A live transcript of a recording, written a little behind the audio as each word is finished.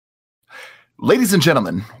Ladies and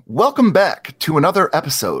gentlemen, welcome back to another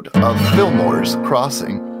episode of Fillmore's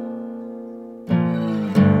Crossing.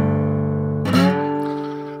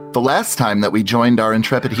 The last time that we joined our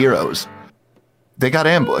intrepid heroes, they got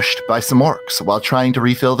ambushed by some orcs while trying to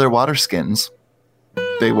refill their water skins.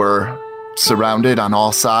 They were surrounded on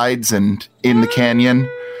all sides and in the canyon,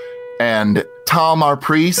 and Tom, our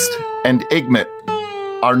priest, and Igmit,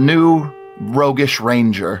 our new roguish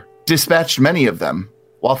ranger, dispatched many of them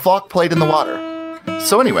while Falk played in the water.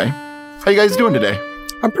 So anyway, how you guys doing today?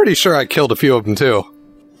 I'm pretty sure I killed a few of them too.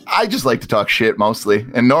 I just like to talk shit mostly,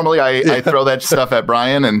 and normally I throw that stuff at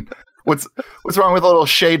Brian. And what's wrong with a little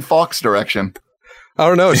shade Falk's direction? I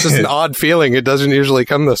don't know. It's just an odd feeling. It doesn't usually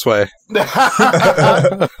come this way.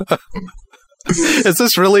 Is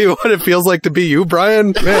this really what it feels like to be you,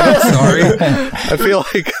 Brian? Man, I'm sorry. I feel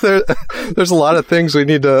like there's a lot of things we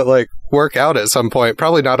need to work out at some point.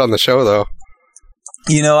 Probably not on the show though.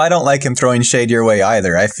 You know, I don't like him throwing shade your way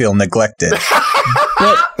either. I feel neglected.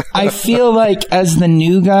 But I feel like as the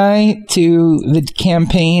new guy to the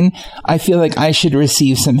campaign, I feel like I should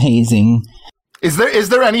receive some hazing. Is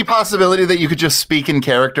there any possibility that you could just speak in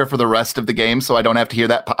character for the rest of the game so I don't have to hear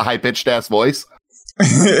that high-pitched ass voice?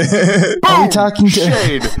 Are we talking to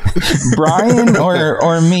shade. Brian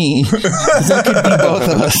or me? 'Cause that could be both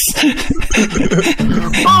of us.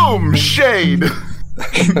 Boom! Shade!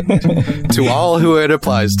 To all who it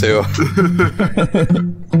applies to.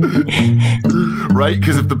 Right?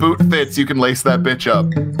 Because if the boot fits, you can lace that bitch up.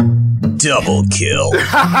 Double kill.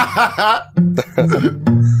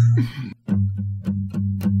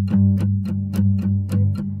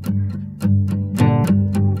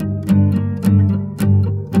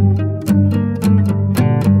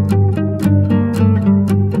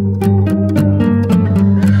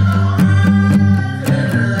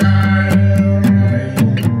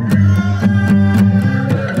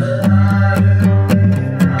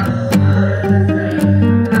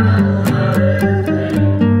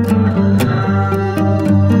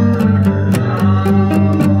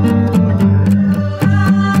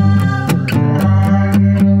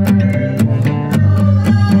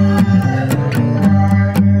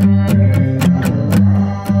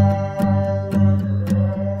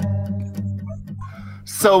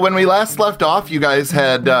 So when we last left off, you guys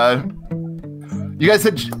had, I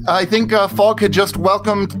think Falk had just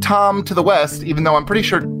welcomed Tom to the West, even though I'm pretty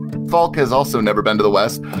sure Falk has also never been to the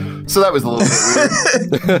West. So that was a little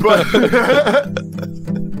bit weird.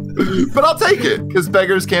 But I'll take it, because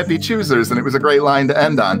beggars can't be choosers, and it was a great line to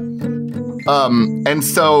end on. And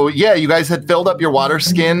so, yeah, you guys had filled up your water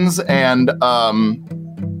skins, and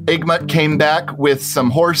Igmit came back with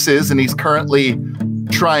some horses, and he's currently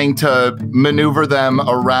trying to maneuver them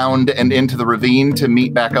around and into the ravine to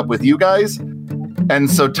meet back up with you guys.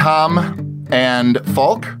 And so Tom and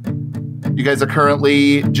Falk, you guys are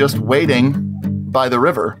currently just waiting by the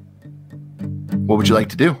river. What would you like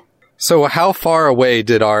to do? So how far away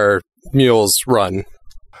did our mules run?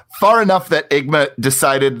 Far enough that Igmit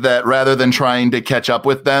decided that rather than trying to catch up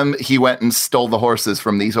with them, he went and stole the horses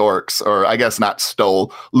from these orcs. Or I guess not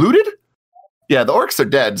stole, looted? Yeah, the orcs are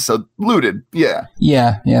dead, so looted, yeah.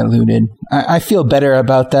 Yeah, looted. I feel better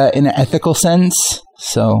about that in an ethical sense,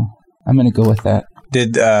 so I'm going to go with that.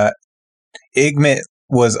 Did Igmit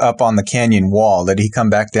was up on the canyon wall. Did he come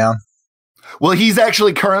back down? Well, he's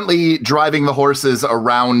actually currently driving the horses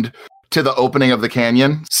around to the opening of the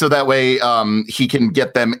canyon, so that way he can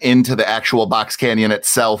get them into the actual box canyon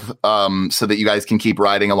itself, so that you guys can keep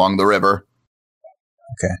riding along the river.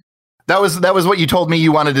 Okay. That was what you told me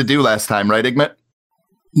you wanted to do last time, right, Igmit?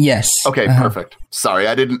 Yes. Okay, perfect. Sorry,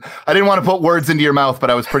 I didn't want to put words into your mouth, but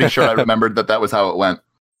I was pretty sure I remembered that was how it went.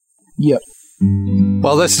 Yep.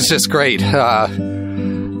 Well, this is just great. My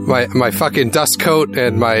fucking dust coat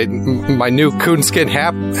and my new coonskin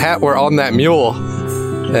hat were on that mule.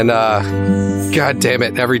 And god damn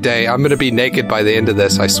it, every day I'm gonna be naked by the end of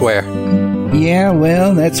this, I swear. Yeah,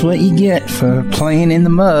 well, that's what you get for playing in the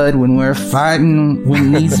mud when we're fighting when it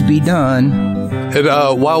needs to be done. And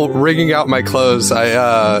while wringing out my clothes,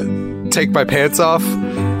 I take my pants off,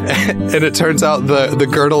 and it turns out the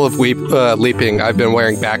girdle of leaping I've been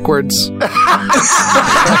wearing backwards. That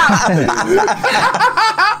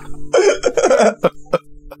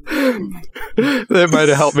might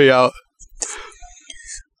have helped me out.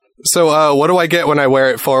 So, what do I get when I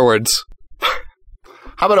wear it forwards?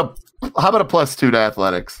 How about a +2 to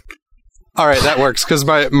athletics? All right, that works, because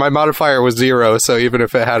my modifier was 0, so even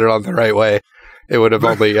if it had it on the right way, it would have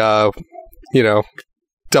only,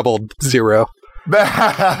 doubled 0.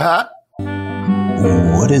 What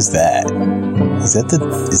is that? Is that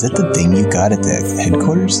the thing you got at the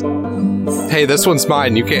headquarters? Hey, this one's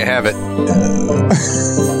mine. You can't have it.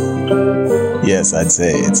 Yes, I'd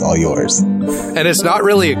say it's all yours. And it's not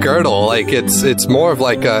really a girdle. Like it's more of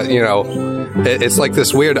like a, it's like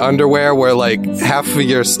this weird underwear where like half of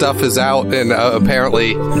your stuff is out, and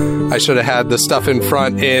apparently I should have had the stuff in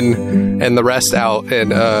front in and the rest out.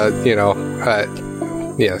 And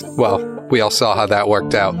yeah. Well, we all saw how that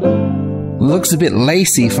worked out. Looks a bit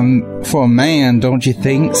lacy for a man, don't you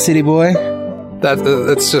think, city boy?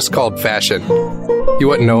 That's just called fashion. You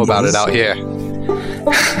wouldn't know about it out here.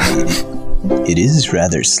 It is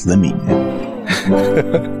rather slimming.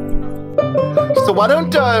 So why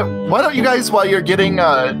don't you guys, while you're getting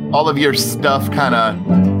all of your stuff kind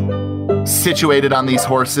of situated on these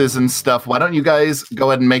horses and stuff, why don't you guys go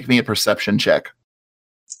ahead and make me a perception check?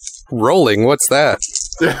 Rolling? What's that?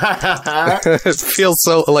 It feels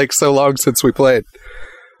so long since we played.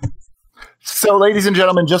 So, ladies and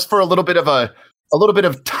gentlemen, just for a little bit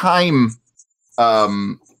of time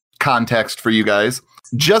context for you guys.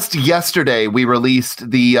 Just yesterday, we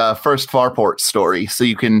released the first Farport story, so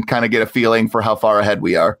you can kind of get a feeling for how far ahead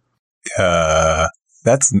we are.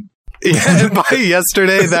 That's... Yeah, by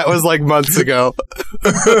yesterday, that was like months ago.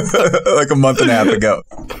 Like a month and a half ago.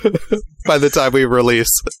 By the time we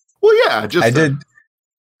release. Well, yeah,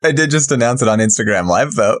 I did just announce it on Instagram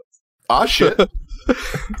Live, though. Ah, shit.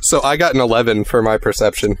 So I got an 11 for my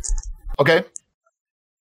perception. Okay.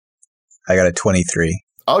 I got a 23.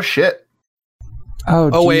 Oh, shit.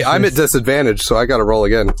 Oh wait, I'm at disadvantage, so I got to roll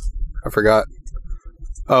again. I forgot.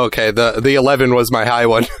 Oh, okay, the 11 was my high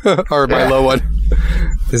one, or my low one.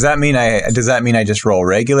 Does that mean I just roll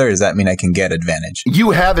regular, or does that mean I can get advantage?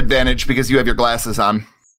 You have advantage because you have your glasses on.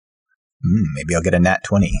 Maybe I'll get a nat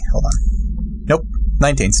 20. Hold on. Nope,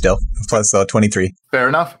 19 still, plus 23. Fair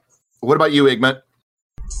enough. What about you, Igmit?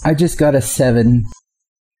 I just got a 7.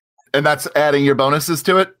 And that's adding your bonuses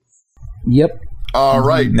to it? Yep. All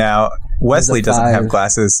right. Now, Wesley doesn't have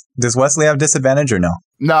glasses. Does Wesley have disadvantage or no?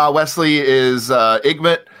 Nah, Wesley is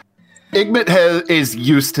Igmit. Igmit is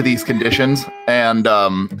used to these conditions, and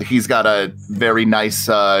he's got a very nice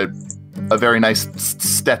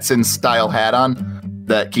Stetson style hat on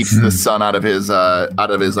that keeps the sun out of his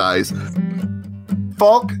eyes.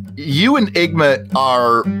 Falk, you and Igmit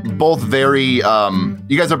are both very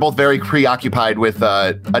you guys are both very preoccupied with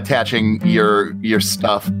attaching your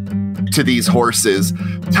stuff to these horses.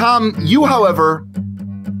 Tom, you, however,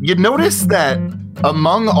 you notice that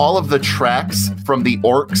among all of the tracks from the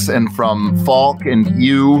orcs and from Falk and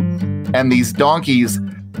you and these donkeys,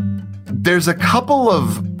 there's a couple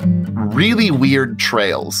of really weird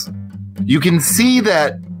trails. You can see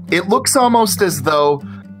that it looks almost as though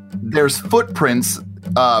there's footprints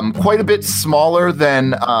quite a bit smaller than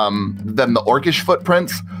the orcish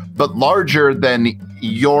footprints, but larger than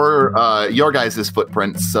your guys'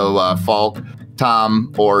 footprints. So Falk,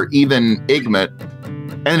 Tom, or even Igmit,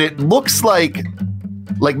 and it looks like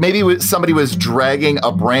maybe somebody was dragging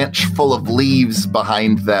a branch full of leaves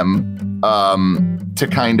behind them to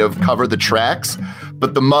kind of cover the tracks,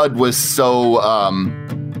 but the mud was so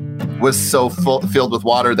filled with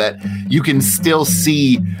water that you can still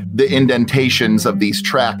see the indentations of these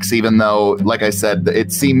tracks, even though, like I said,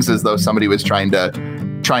 it seems as though somebody was trying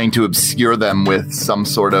to obscure them with some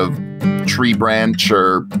sort of tree branch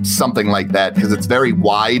or something like that, because it's very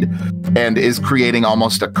wide and is creating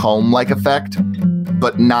almost a comb-like effect,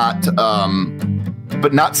 but not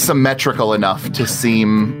symmetrical enough to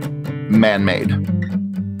seem man-made.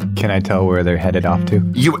 Can I tell where they're headed off to?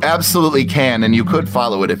 You absolutely can, and you could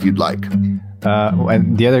follow it if you'd like.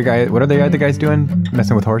 And the other guy, what are the other guys doing?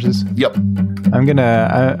 Messing with horses? Yep. I'm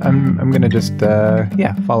gonna just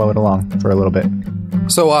follow it along for a little bit.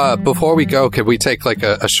 So before we go, could we take like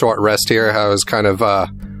a short rest here? I was kind of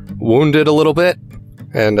wounded a little bit,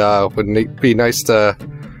 and would be nice to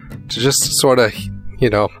just sort of,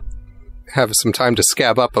 have some time to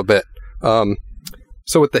scab up a bit.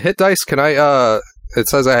 So with the hit dice, can I? It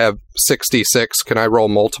says I have 66. Can I roll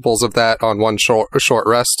multiples of that on one short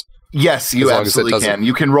rest? Yes, you absolutely can.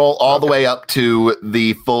 You can roll all the way up to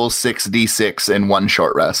the full 6d6 in one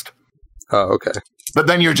short rest. Oh, okay. But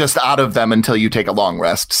then you're just out of them until you take a long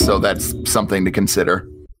rest, so that's something to consider.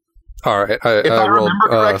 All right. If I remember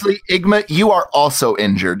correctly, Igmit, you are also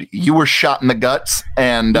injured. You were shot in the guts,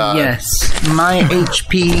 and... yes. My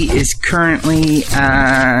HP is currently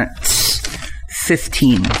at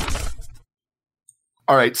 15.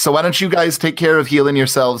 All right, so why don't you guys take care of healing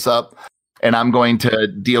yourselves up, and I'm going to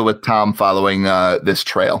deal with Tom following this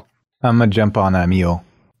trail. I'm going to jump on a mule.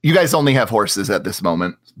 You guys only have horses at this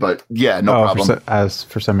moment, but yeah, no problem.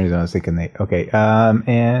 For some reason, I was thinking okay,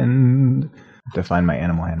 and to find my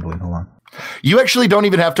animal handling. Hold on. You actually don't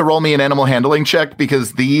even have to roll me an animal handling check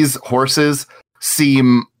because these horses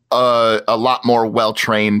seem a lot more well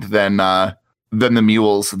trained than the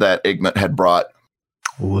mules that Igmit had brought.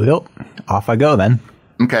 Well, off I go then.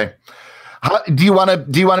 Okay. Do you want to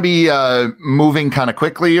be moving kind of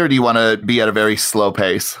quickly, or do you want to be at a very slow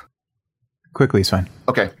pace? Quickly is fine.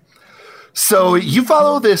 Okay. So you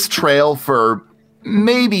follow this trail for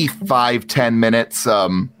maybe 5-10 minutes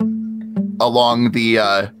along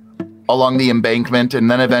the embankment,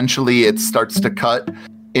 and then eventually it starts to cut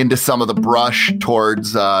into some of the brush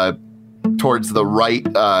towards the right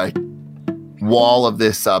wall of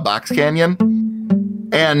this box canyon.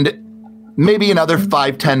 And maybe another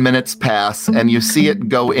 5-10 minutes pass, and you see it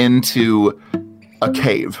go into a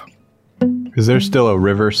cave. Is there still a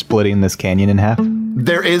river splitting this canyon in half?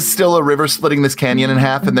 There is still a river splitting this canyon in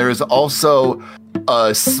half, and there is also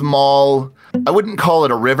a small, I wouldn't call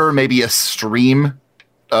it a river, maybe a stream,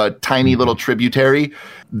 a tiny little tributary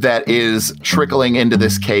that is trickling into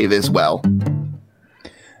this cave as well.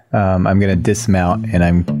 I'm going to dismount, and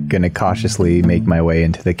I'm going to cautiously make my way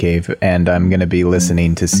into the cave, and I'm going to be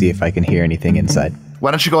listening to see if I can hear anything inside.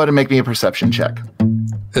 Why don't you go ahead and make me a perception check?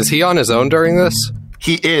 Is he on his own during this?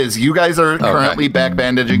 He is. You guys are currently back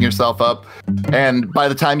bandaging yourself up, and by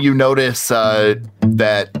the time you notice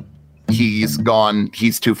that he's gone,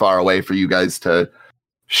 he's too far away for you guys to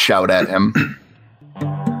shout at him.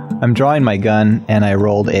 I'm drawing my gun, and I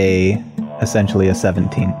rolled essentially a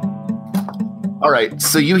 17. All right,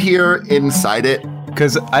 so you hear inside it.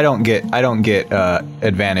 Because I don't get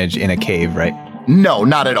advantage in a cave, right? No,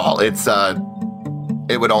 not at all.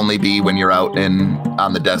 It would only be when you're out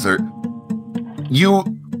on the desert. You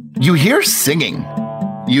hear singing.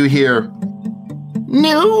 You hear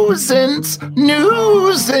nuisance.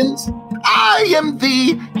 I am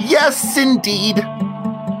thee. Yes, indeed.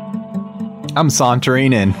 I'm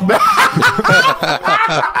sauntering in.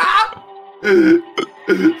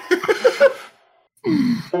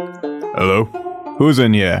 Hello? Who's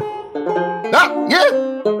in here? Yeah.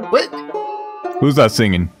 What? Who's that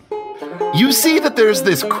singing? You see that there's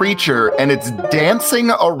this creature, and it's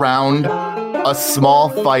dancing around a small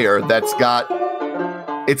fire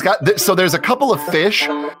so there's a couple of fish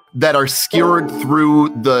that are skewered through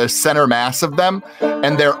the center mass of them,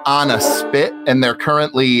 and they're on a spit, and they're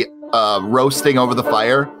currently roasting over the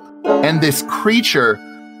fire. And this creature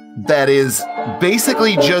that is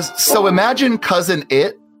basically so imagine Cousin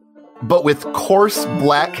It, but with coarse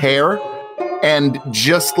black hair and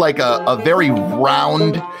just like a very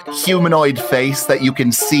round humanoid face that you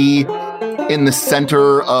can see in the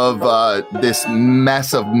center of this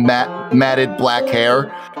mess of matted black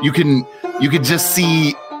hair. You can just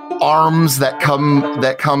see arms that come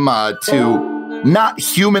to not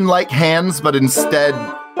human-like hands, but instead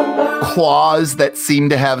claws that seem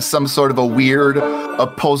to have some sort of a weird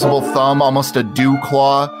opposable thumb, almost a dew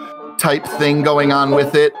claw type thing going on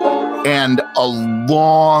with it, and a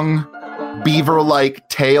long beaver-like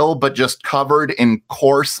tail, but just covered in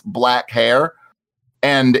coarse black hair.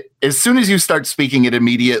 And as soon as you start speaking, it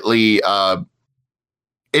immediately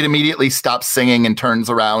stops singing and turns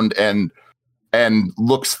around and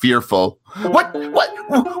looks fearful. What is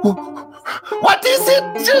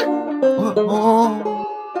it?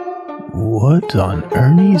 What on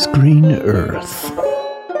Ernie's green earth?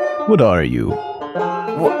 What are you?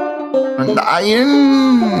 I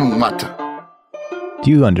am what?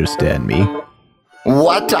 Do you understand me?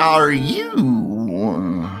 What are you?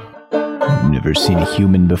 Never seen a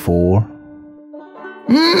human before?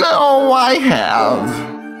 No, I have.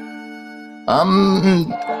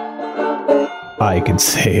 I can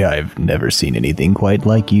say I've never seen anything quite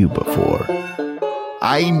like you before.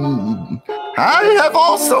 I have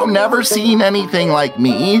also never seen anything like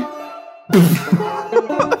me.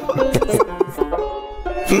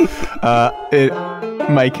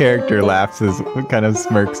 My character laughs, kind of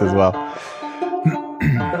smirks as well.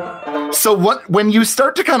 So when you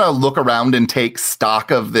start to kind of look around and take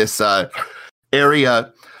stock of this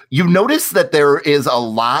area, you notice that there is a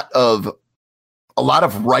lot of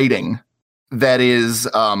writing that is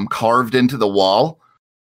carved into the wall,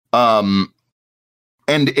 and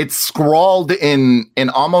it's scrawled in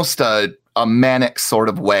almost a manic sort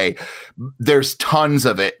of way. There's tons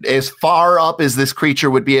of it, as far up as this creature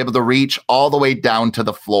would be able to reach, all the way down to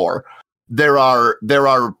the floor. There are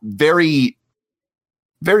very,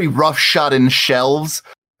 very rough-shot-in shelves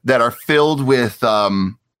that are filled with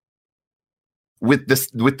the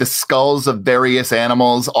skulls of various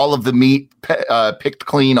animals, all of the meat picked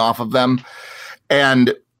clean off of them,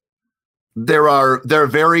 and there are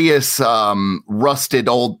various rusted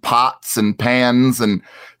old pots and pans and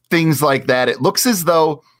things like that. It looks as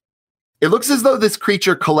though It looks as though this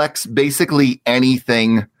creature collects basically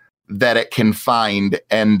anything that it can find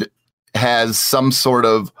and has some sort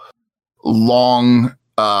of long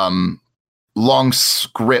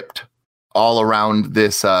script all around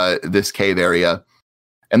this cave area.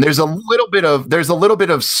 And there's a little bit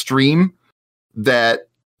of stream that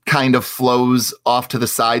kind of flows off to the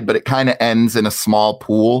side, but it kind of ends in a small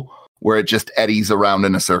pool where it just eddies around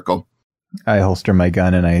in a circle. I holster my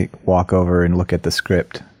gun and I walk over and look at the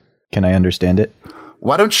script. Can I understand it?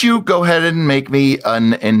 Why don't you go ahead and make me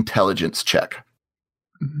an intelligence check?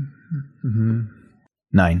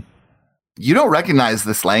 9. You don't recognize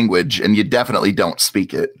this language, and you definitely don't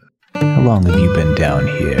speak it. How long have you been down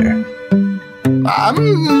here?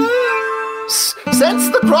 Since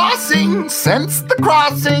the crossing.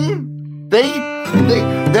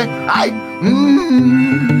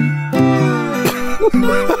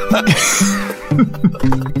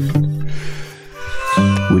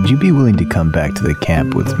 Would you be willing to come back to the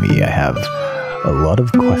camp with me? I have a lot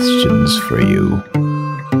of questions for you.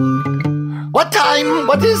 What time?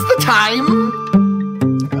 What is the time?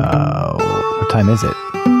 What time is it?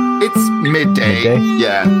 It's midday.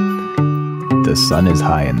 Yeah. The sun is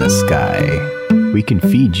high in the sky. We can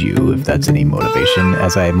feed you if that's any motivation,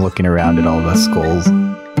 as I am looking around at all the skulls.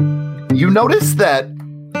 You notice that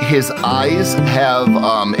his eyes have,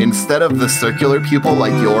 instead of the circular pupil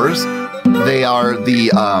like yours, they are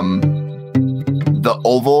the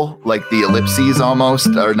oval, like the ellipses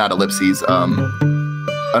almost, or not ellipses,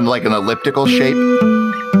 like an elliptical shape,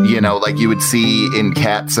 you know, like you would see in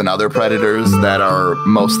cats and other predators that are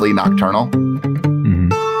mostly nocturnal.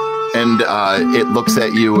 Mm-hmm. And it looks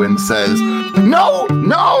at you and says, no,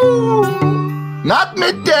 not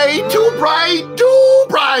midday, too bright.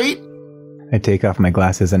 I take off my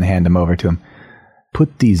glasses and hand them over to him.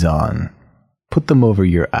 Put these on. Put them over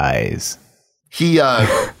your eyes. He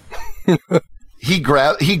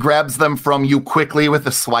grabs them from you quickly with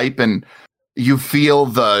a swipe, and you feel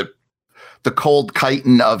the cold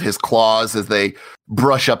chitin of his claws as they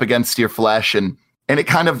brush up against your flesh, and it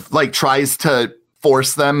kind of like tries to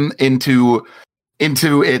force them into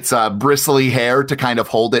its bristly hair to kind of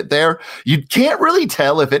hold it there. You can't really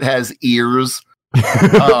tell if it has ears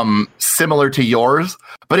similar to yours,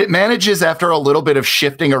 but it manages after a little bit of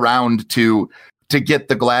shifting around to get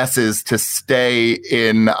the glasses to stay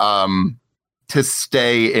in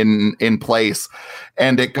place.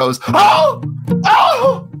 And it goes, oh,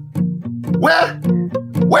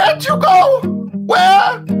 where'd you go?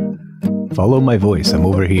 Where? Follow my voice. I'm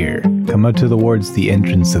over here. Come out towards the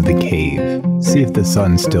entrance of the cave. See if the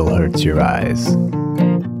sun still hurts your eyes.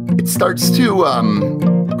 It starts to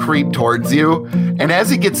creep towards you, and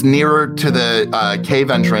as it gets nearer to the cave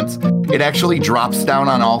entrance, it actually drops down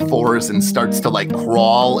on all fours and starts to like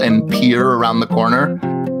crawl and peer around the corner.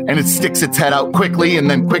 And it sticks its head out quickly and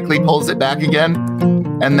then quickly pulls it back again.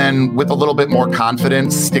 And then with a little bit more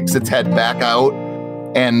confidence, sticks its head back out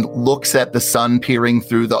and looks at the sun peering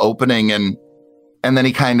through the opening. And then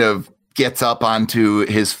he kind of gets up onto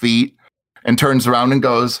his feet and turns around and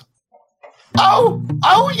goes, Oh,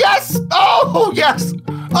 yes.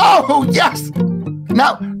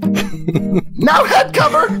 Now head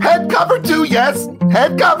cover too. Yes.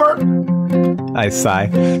 Head cover. I sigh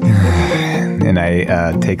and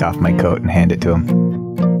I take off my coat and hand it to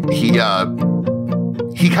him.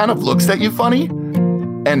 He kind of looks at you funny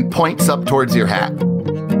and points up towards your hat.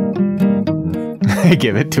 I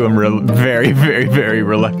give it to him very, very, very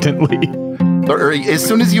reluctantly. Or as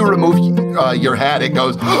soon as you remove your hat, it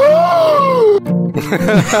goes,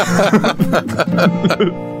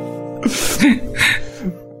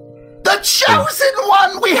 The chosen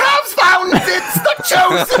one! We have found it! The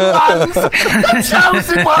chosen ones! The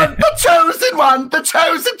chosen one! The chosen one! The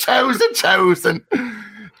chosen!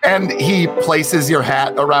 And he places your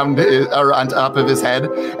hat around or on top of his head,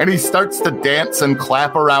 and he starts to dance and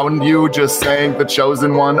clap around you, just saying the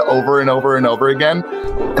chosen one over and over and over again.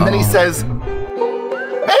 And then he says,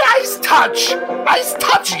 May ice touch? Ice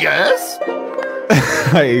touch, yes?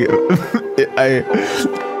 I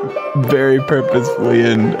very purposefully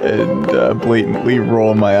and blatantly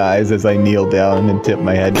roll my eyes as I kneel down and tip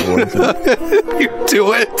my head towards him. You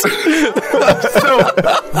do it. So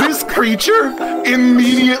this creature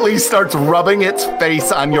immediately starts rubbing its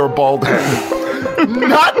face on your bald head.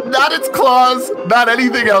 Not its claws, not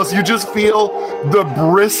anything else. You just feel the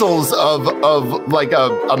bristles of like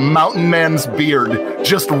a mountain man's beard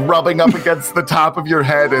just rubbing up against the top of your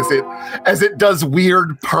head as it does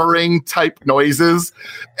weird purring type noises,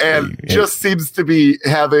 and just seems to be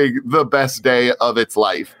having the best day of its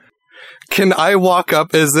life. Can I walk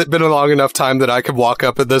up? Has it been a long enough time that I could walk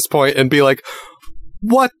up at this point and be like,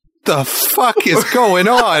 what the fuck is going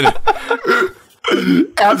on?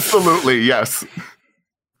 Absolutely, yes.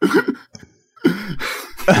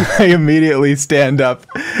 I immediately stand up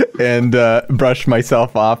and brush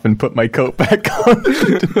myself off and put my coat back on.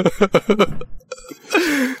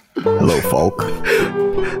 Hello, folk.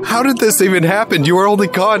 How did this even happen? You were only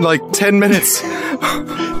gone like 10 minutes.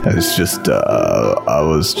 I was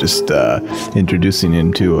just introducing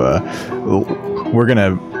you to,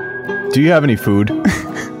 do you have any food?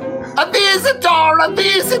 A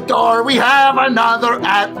visitor, we have another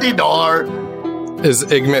at the door. Is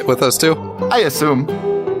Igmit with us too? I assume.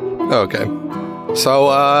 Okay. So,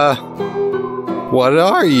 what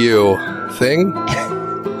are you, thing?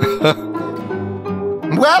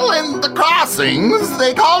 Well, in the crossings,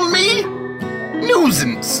 they call me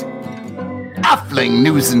nuisance. Halfling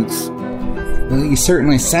nuisance. Well, you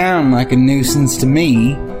certainly sound like a nuisance to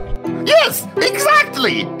me. Yes,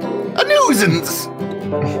 exactly. A nuisance.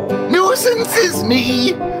 Nuisance is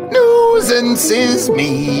me. Nuisance is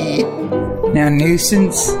me. Now,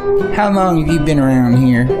 nuisance, how long have you been around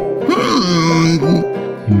here?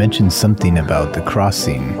 You mentioned something about the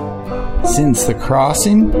crossing. Since the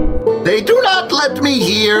crossing? They do not let me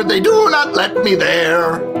here. They do not let me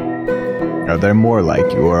there. Are there more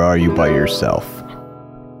like you, or are you by yourself?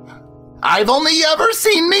 I've only ever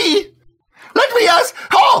seen me. Let me ask.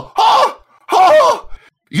 Oh!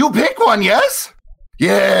 You pick one, yes?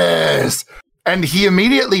 Yes. And he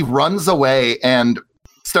immediately runs away and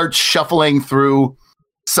starts shuffling through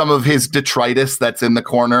some of his detritus that's in the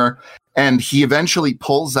corner. And he eventually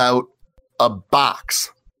pulls out a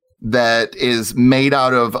box that is made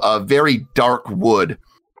out of a very dark wood.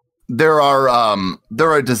 There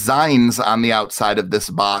are designs on the outside of this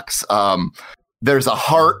box. There's a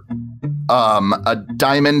heart, a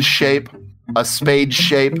diamond shape, a spade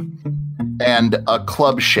shape, and a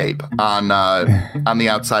club shape on the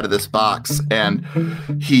outside of this box. And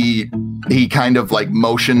he kind of like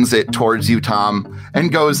motions it towards you, Tom,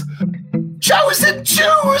 and goes, "Chosen,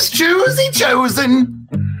 choosy chosen."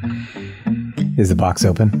 Is the box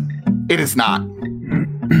open? It is not.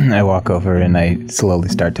 I walk over and I slowly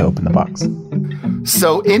start to open the box.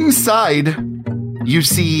 So inside, you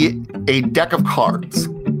see a deck of cards,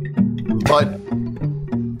 but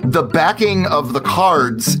the backing of the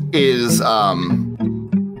cards is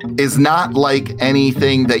not like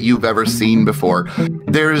anything that you've ever seen before.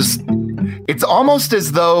 It's almost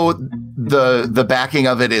as though the backing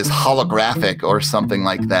of it is holographic or something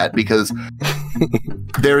like that, because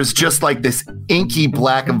there's just like this inky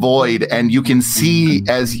black void, and you can see,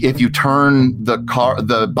 as if you turn the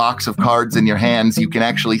box of cards in your hands, you can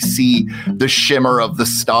actually see the shimmer of the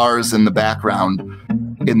stars in the background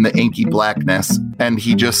in the inky blackness. And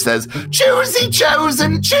he just says, "Choosy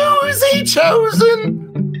chosen, choosy chosen."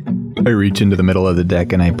 I reach into the middle of the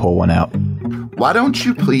deck and I pull one out. Why don't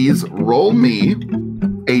you please roll me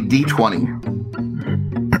a d20?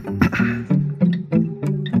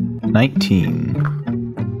 19.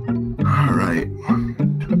 All right.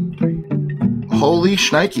 Holy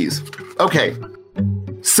shnikes. Okay.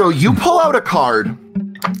 So you pull out a card,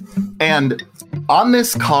 and on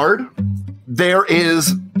this card, there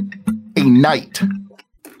is a knight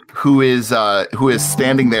who is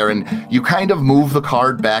standing there, and you kind of move the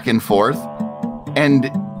card back and forth,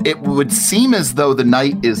 and it would seem as though the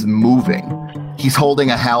knight is moving. He's holding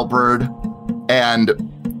a halberd, and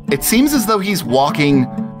it seems as though he's walking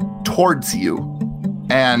towards you.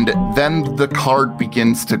 And then the card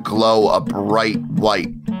begins to glow a bright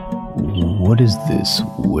white. What is this?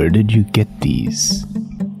 Where did you get these?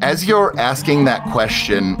 As you're asking that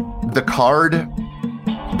question, the card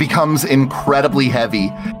becomes incredibly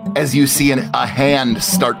heavy as you see a hand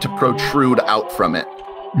start to protrude out from it.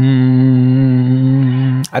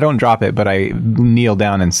 I don't drop it, but I kneel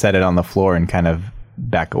down and set it on the floor and kind of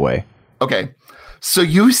back away. Okay. So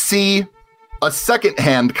you see a second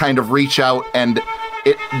hand kind of reach out, and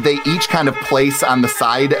they each kind of place on the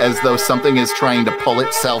side as though something is trying to pull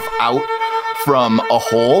itself out from a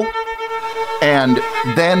hole. And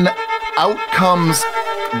then out comes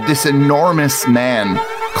this enormous man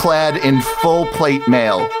clad in full plate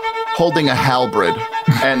mail, holding a halberd.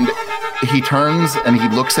 And he turns and he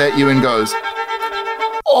looks at you and goes,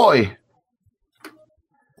 "Oi,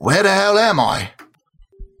 where the hell am I?"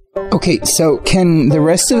 Okay, so can the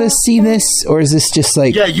rest of us see this, or is this just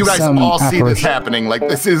like Yeah, you guys some all see this apparition? happening. Like,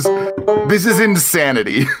 this is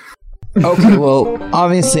insanity. Okay, well,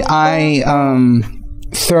 obviously I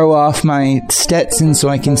throw off my Stetson so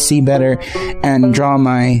I can see better and draw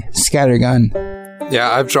my scattergun.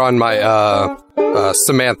 Yeah, I've drawn my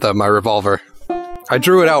Samantha, my revolver. I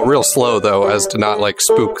drew it out real slow though, as to not like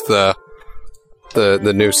spook the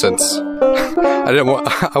the nuisance.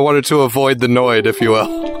 I wanted to avoid the Noid, if you will.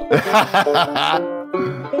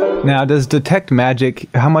 Now, does detect magic,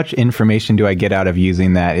 how much information do I get out of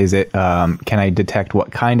using that? Is it, can I detect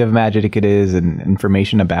what kind of magic it is and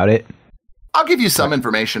information about it? I'll give you some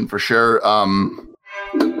information for sure.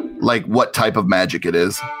 Like what type of magic it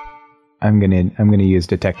is. I'm gonna use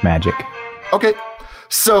detect magic. Okay.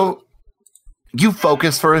 So you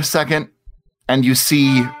focus for a second and you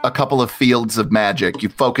see a couple of fields of magic. You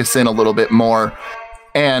focus in a little bit more.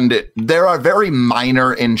 And there are very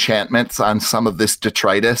minor enchantments on some of this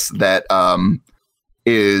detritus that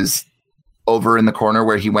is over in the corner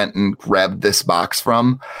where he went and grabbed this box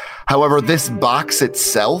from. However, this box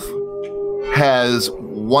itself has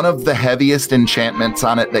one of the heaviest enchantments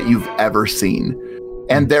on it that you've ever seen.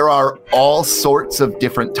 And there are all sorts of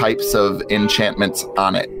different types of enchantments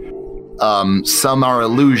on it. Some are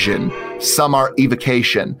illusion, some are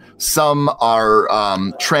evocation, some are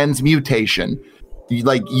transmutation.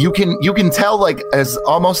 Like you can tell like as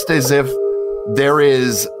almost as if there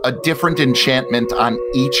is a different enchantment on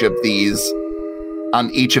each of these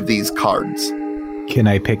cards. Can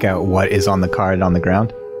I pick out what is on the card on the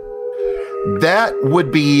ground? That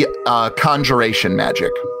would be conjuration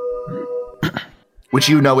magic, which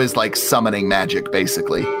you know is like summoning magic,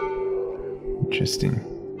 basically. Interesting.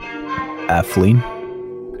 Atheling?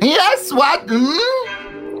 Yes, what?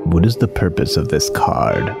 What is the purpose of this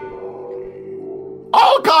card?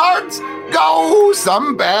 All cards go,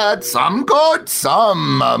 some bad, some good,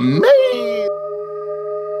 some amazing.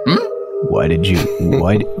 Why did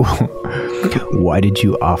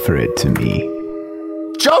you offer it to me?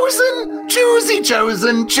 Chosen, choosy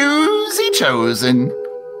chosen.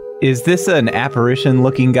 Is this an apparition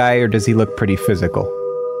looking guy or does he look pretty physical?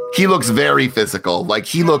 He looks very physical, like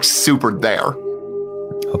he looks super there.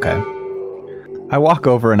 Okay. I walk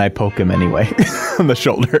over and I poke him anyway on the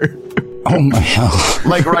shoulder. Oh my hell.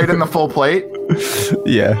 Like right in the full plate?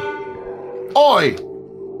 Yeah. Oi!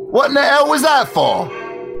 What in the hell was that for?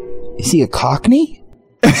 Is he a Cockney?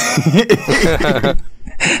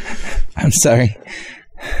 I'm sorry.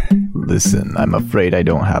 Listen, I'm afraid I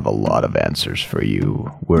don't have a lot of answers for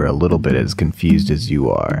you. We're a little bit as confused as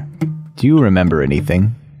you are. Do you remember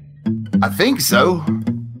anything? I think so.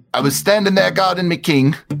 I was standing there guarding me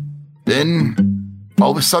king. Then,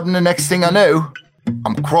 all of a sudden, the next thing I know,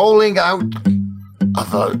 I'm crawling out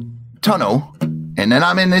of a tunnel, and then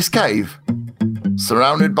I'm in this cave,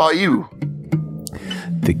 surrounded by you.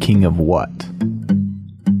 The king of what?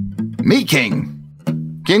 Me king.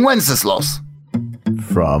 King Wenceslas.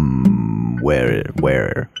 From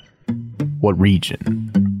where? What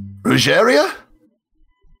region? Rugeria?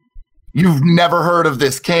 You've never heard of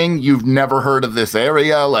this king? You've never heard of this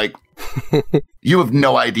area? Like, you have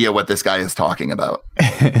no idea what this guy is talking about.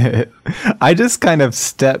 I just kind of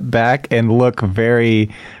step back and look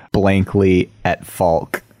very blankly at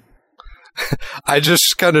Falk. I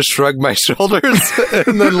just kind of shrug my shoulders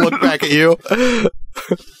and then look back at you.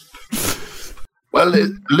 Well,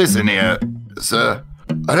 listen here, sir.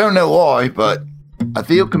 I don't know why, but I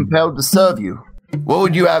feel compelled to serve you. What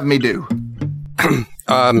would you have me do?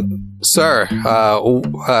 Sir,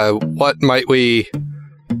 what might we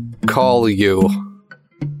call you?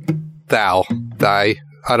 Thou, thy.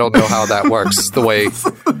 I don't know how that works. The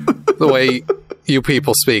way you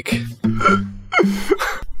people speak.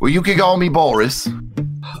 Well, you could call me Boris.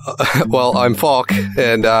 Well, I'm Falk,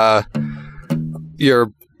 and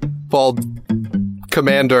your bald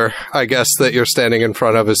commander, I guess, that you're standing in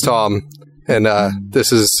front of is Tom, and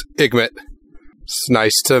this is Igmit. It's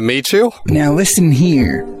nice to meet you. Now listen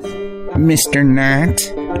here, Mr.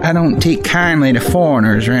 Knight. I don't take kindly to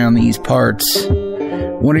foreigners around these parts.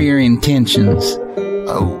 What are your intentions?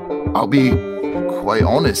 Oh, I'll be quite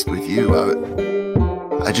honest with you.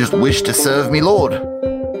 I just wish to serve me lord.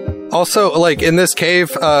 Also, like, in this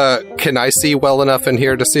cave, can I see well enough in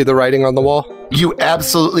here to see the writing on the wall? You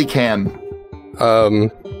absolutely can.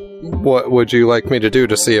 What would you like me to do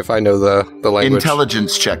to see if I know the language?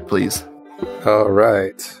 Intelligence check, please. All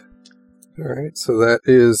right, so that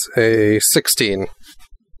is a 16.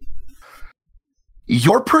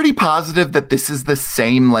 You're pretty positive that this is the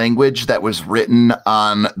same language that was written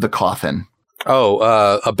on the coffin.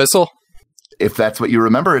 Oh, Abyssal? If that's what you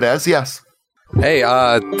remember it as, yes. Hey,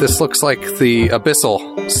 this looks like the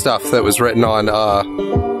Abyssal stuff that was written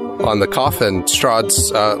on the coffin.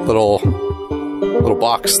 Strahd's little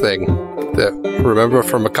box thing. Remember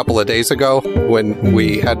from a couple of days ago when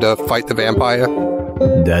we had to fight the vampire?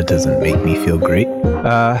 That doesn't make me feel great.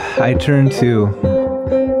 I turn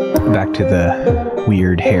back to the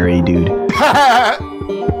weird hairy dude.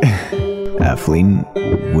 Atheling,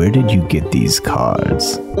 where did you get these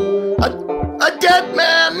cards? A dead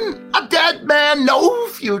man, no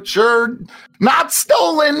future. Not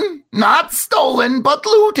stolen, but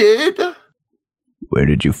looted. Where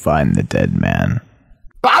did you find the dead man?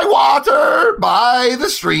 By water, by the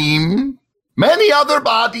stream. Many other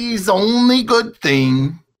bodies, only good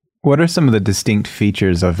thing. What are some of the distinct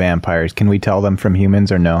features of vampires? Can we tell them from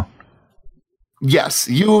humans or no? Yes,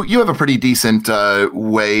 you have a pretty decent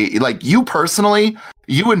way. Like, you personally,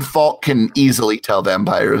 you and Falk can easily tell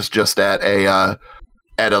vampires just at a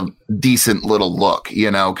decent little look,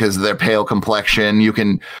 because their pale complexion. You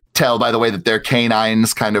can tell by the way that their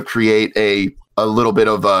canines kind of create a little bit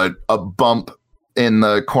of a bump in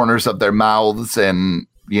the corners of their mouths, and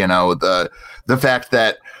the fact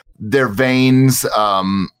that their veins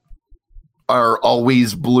are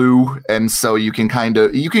always blue, and so you can kind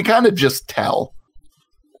of just tell.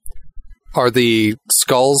 Are the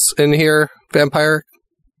skulls in here vampire?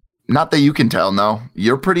 Not that you can tell, no.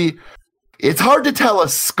 It's hard to tell a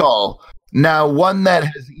skull. Now, one that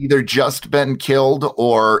has either just been killed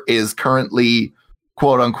or is currently,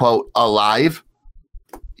 quote unquote, alive,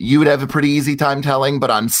 you would have a pretty easy time telling, but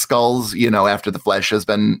on skulls, after the flesh has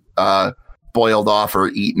been boiled off or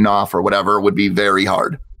eaten off or whatever, would be very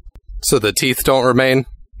hard. So the teeth don't remain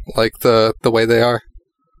like the way they are?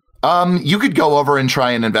 You could go over and try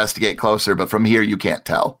and investigate closer, but from here you can't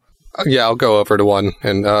tell. Yeah, I'll go over to one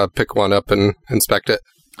and pick one up and inspect it.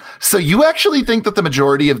 So you actually think that the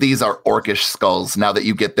majority of these are orcish skulls now that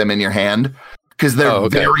you get them in your hand? Because they're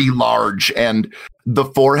very large, and the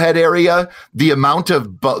forehead area, the amount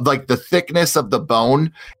of the thickness of the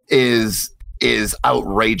bone is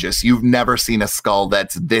outrageous. You've never seen a skull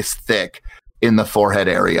that's this thick in the forehead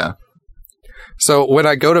area. So when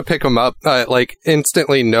I go to pick them up,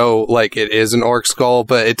 instantly know, it is an orc skull,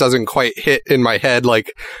 but it doesn't quite hit in my head,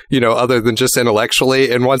 other than just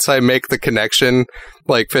intellectually. And once I make the connection,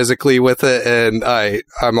 physically with it, and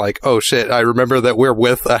I'm like, oh shit, I remember that we're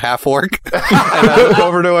with a half orc. And I look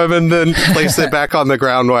over to him and then place it back on the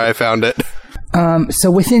ground where I found it. So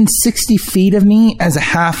within 60 feet of me, as a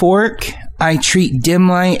half orc, I treat dim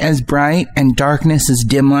light as bright and darkness as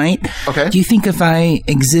dim light. Okay. Do you think if I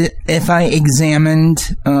examined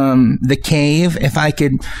the cave, if I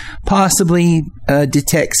could possibly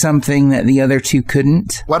detect something that the other two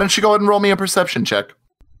couldn't? Why don't you go ahead and roll me a perception check?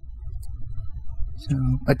 So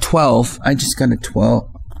a 12. I just got a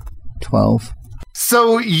 12.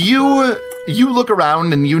 So you look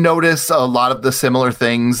around and you notice a lot of the similar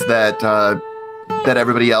things that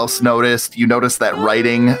everybody else noticed. You notice that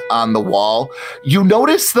writing on the wall. You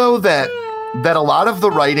notice, though, that a lot of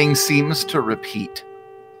the writing seems to repeat.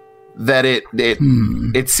 That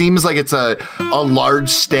it seems like it's a large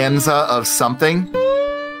stanza of something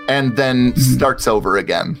and then starts over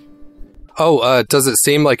again. Oh, does it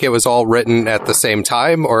seem like it was all written at the same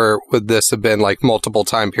time, or would this have been multiple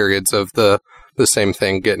time periods of the same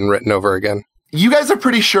thing getting written over again? You guys are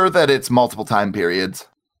pretty sure that it's multiple time periods.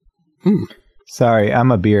 Sorry,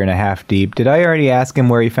 I'm a beer and a half deep. Did I already ask him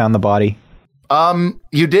where he found the body?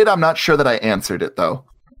 You did. I'm not sure that I answered it, though.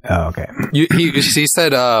 Oh, okay. He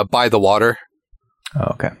said by the water.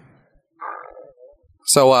 Oh, okay.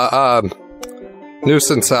 So,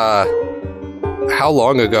 Nuisance, how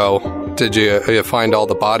long ago did you find all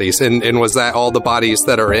the bodies? And was that all the bodies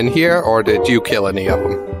that are in here, or did you kill any of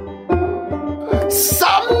them?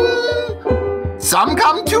 Some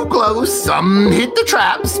come too close, some hit the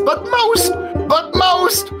traps, but most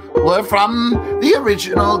were from the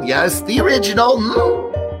original. Yes, the original.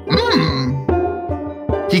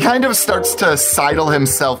 He kind of starts to sidle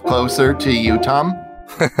himself closer to you, Tom,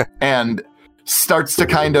 and starts to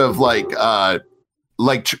kind of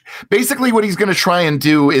basically what he's going to try and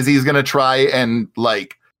do is he's going to try and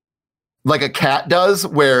like a cat does,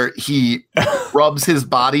 where he rubs his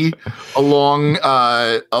body along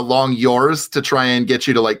yours to try and get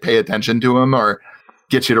you to pay attention to him, or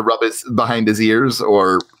get you to rub behind his ears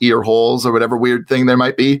or ear holes or whatever weird thing there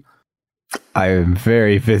might be. I am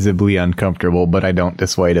very visibly uncomfortable, but I don't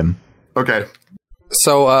dissuade him. Okay.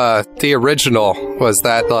 So, the original, was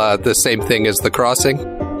that the same thing as the crossing?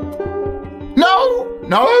 No.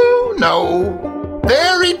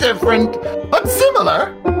 Very different, but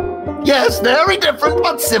similar. Yes, very different,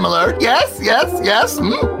 but similar. Yes.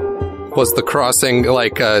 Was the crossing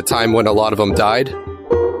a time when a lot of them died?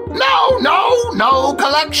 No.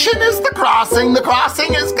 Collection is the crossing. The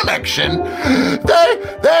crossing is collection.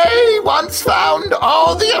 They once found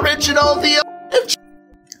all the original.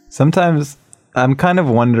 Sometimes I'm kind of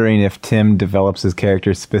wondering if Tim develops his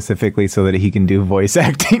character specifically so that he can do voice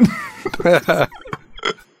acting.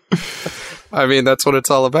 I mean, that's what it's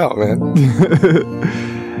all about, man.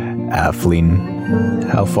 Atheling,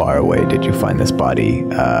 how far away did you find this body?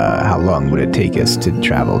 How long would it take us to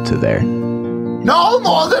travel to there? No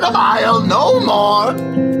more than a mile, no more.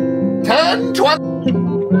 10,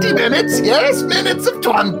 20 minutes, yes, minutes of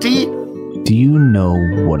 20. Do you know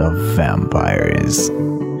what a vampire is?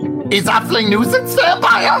 Is Atheling nuisance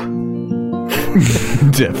vampire?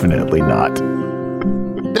 Definitely not.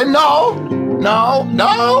 Then no.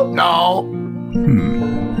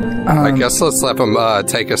 I guess let's let him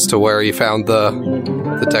take us to where he found the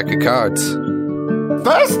deck of cards.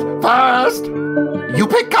 First, you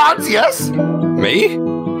pick cards, yes? Me?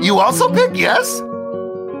 You also pick, yes?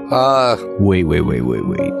 Wait.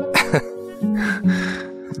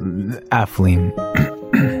 Atheling,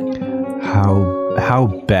 how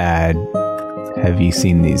bad have you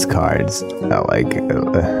seen these cards?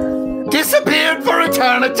 Disappeared for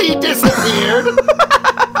eternity, disappeared.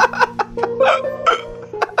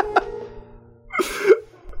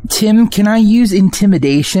 Tim, can I use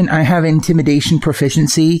intimidation? I have intimidation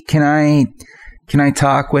proficiency. Can I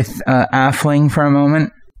talk with Atheling for a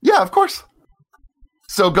moment? Yeah, of course.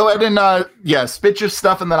 So go ahead and spit your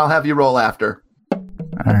stuff, and then I'll have you roll after.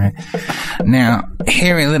 All right. Now,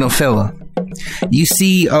 hairy little fella, you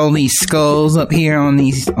see all these skulls up here on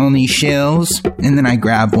these shelves, and then I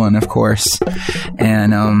grab one, of course,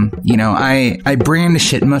 and I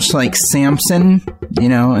brandish it much like Samson,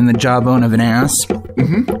 in the jawbone of an ass,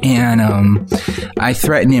 and I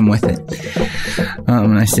threaten him with it.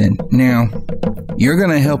 And I said, "Now, you're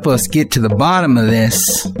gonna help us get to the bottom of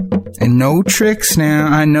this." And no tricks now.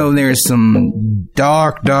 I know there's some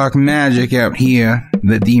dark magic out here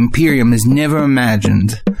that the Imperium has never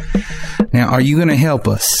imagined. Now, are you going to help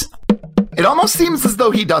us? It almost seems as though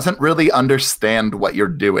he doesn't really understand what you're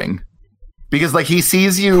doing. Because, he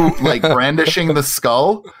sees you, brandishing the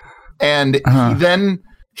skull, and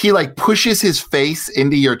he pushes his face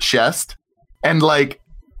into your chest and,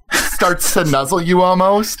 starts to nuzzle you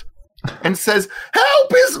almost. And says,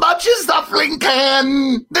 "Help as much as Atheling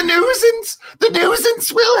can. The nuisance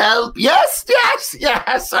will help. Yes,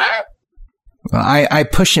 sir." Well, I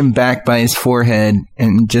push him back by his forehead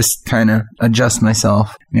and just kind of adjust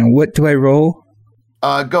myself. Now, what do I roll?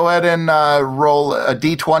 Go ahead and roll a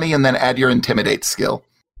d20 and then add your intimidate skill.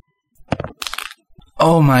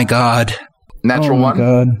 Oh my god! Natural one.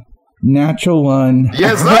 God. Natural 1.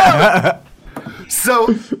 Yes, sir.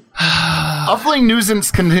 So, Atheling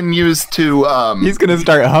nuisance continues to. He's gonna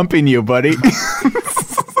start humping you, buddy.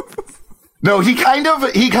 No, he kind of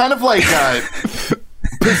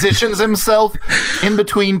positions himself in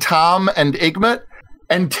between Tom and Igmit,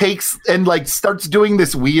 and starts doing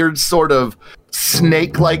this weird sort of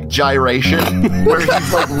snake-like gyration where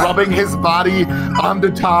he's rubbing his body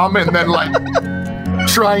onto Tom and then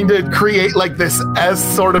trying to create this S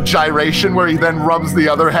sort of gyration where he then rubs the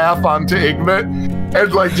other half onto Igmit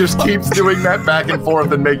and just keeps doing that back and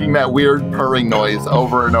forth and making that weird purring noise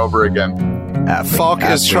over and over again. Falk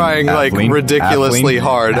is trying ridiculously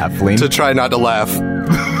hard to try not to laugh.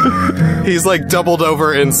 He's doubled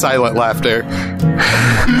over in silent laughter.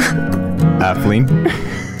 Atheling.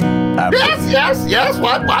 Yes.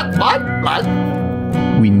 What?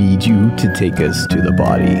 We need you to take us to the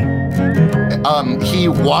body. He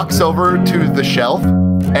walks over to the shelf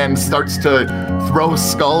and starts to throw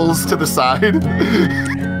skulls to the side.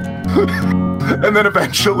 And then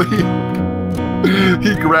eventually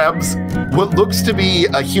he grabs what looks to be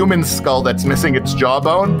a human skull that's missing its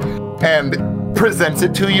jawbone and presents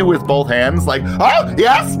it to you with both hands, "Oh,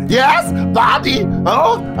 yes, body.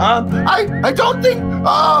 Oh, I don't think,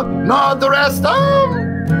 no, the rest,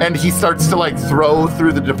 And he starts to throw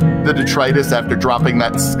through the detritus after dropping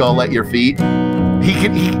that skull at your feet.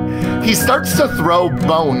 He starts to throw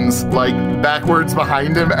bones backwards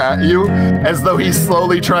behind him at you, as though he's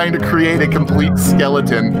slowly trying to create a complete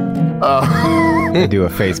skeleton. Do a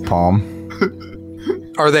face palm.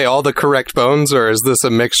 Are they all the correct bones, or is this a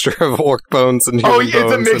mixture of orc bones and human bones? Oh,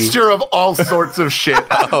 it's a mixture of all sorts of shit.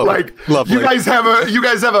 Lovely. You guys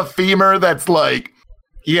have a femur that's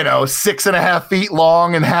 6.5 feet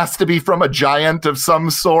long and has to be from a giant of some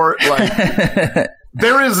sort.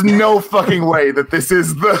 There is no fucking way that this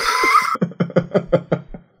is the.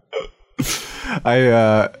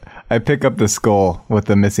 I pick up the skull with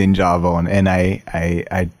the missing jawbone and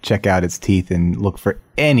I check out its teeth and look for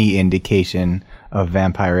any indication of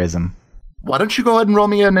vampirism. Why don't you go ahead and roll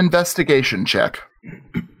me an investigation check?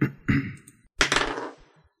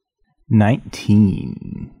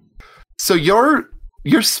 19. So you're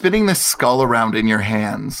spinning this skull around in your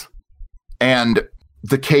hands, and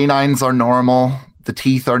the canines are normal, the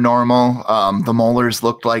teeth are normal, the molars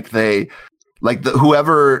look like they Like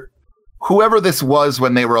whoever this was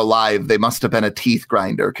when they were alive, they must have been a teeth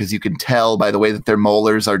grinder, because you can tell by the way that their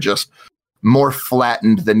molars are just more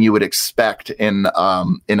flattened than you would expect in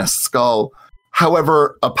a skull.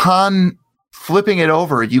 However, upon flipping it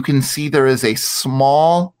over, you can see there is a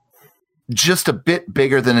small, just a bit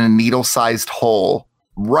bigger than a needle-sized hole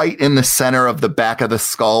right in the center of the back of the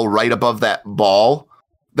skull, right above that ball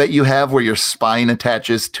that you have where your spine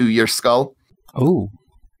attaches to your skull. Oh,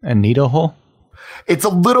 a needle hole? It's a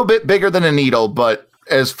little bit bigger than a needle, but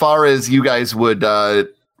as far as you guys would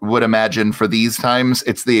imagine for these times,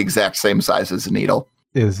 it's the exact same size as a needle.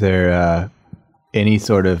 Is there any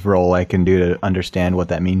sort of roll I can do to understand what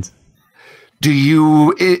that means?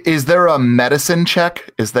 Is there a medicine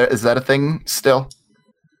check? Is that a thing still?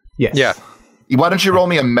 Yes. Yeah. Why don't you roll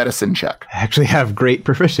me a medicine check? I actually have great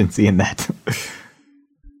proficiency in that.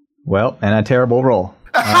 Well, and a terrible roll.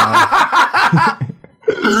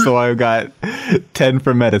 So I've got 10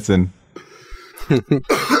 for medicine.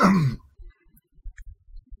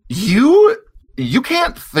 You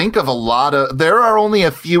can't think of a lot of... There are only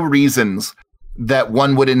a few reasons that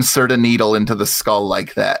one would insert a needle into the skull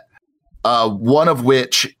like that. One of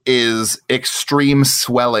which is extreme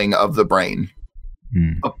swelling of the brain.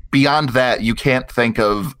 Beyond that, you can't think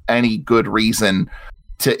of any good reason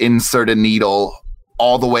to insert a needle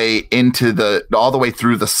all the way through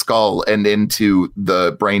the skull and into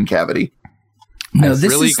the brain cavity. No, this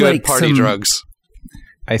really is good like party drugs.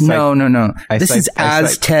 No. This is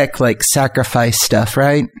Aztec like sacrifice stuff,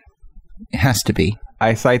 right? It has to be.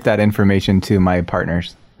 I cite that information to my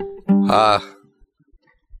partners. Man,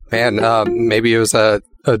 maybe it was a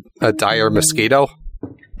dire mosquito.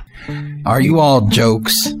 Are you all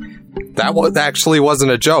jokes? That actually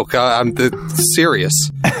wasn't a joke. I'm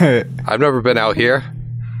serious. I've never been out here.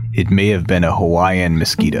 It may have been a Hawaiian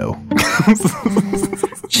mosquito.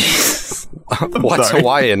 What's Sorry.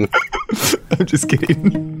 Hawaiian? I'm just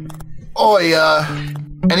kidding. Oi,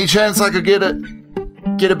 any chance I could get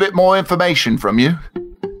a bit more information from you?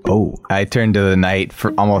 Oh, I turn to the knight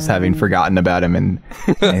for almost having forgotten about him, and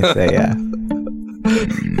I say,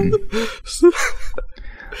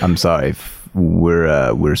 I'm sorry.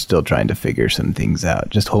 We're still trying to figure some things out.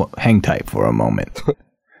 Just hang tight for a moment.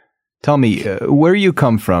 Tell me, where you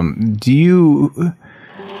come from? Do you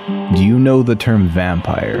know the term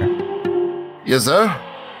vampire? Yes, sir.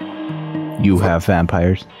 You have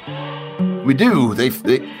vampires? We do. They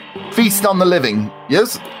feast on the living.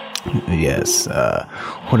 Yes. Yes.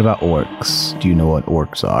 What about orcs? Do you know what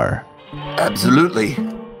orcs are? Absolutely.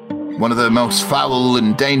 One of the most foul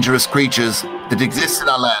and dangerous creatures that exists in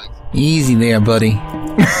our land. Easy there, buddy.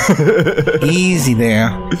 Easy there.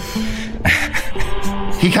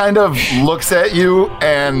 He kind of looks at you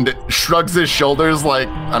and shrugs his shoulders like,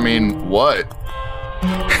 I mean, what?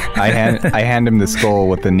 I hand him the skull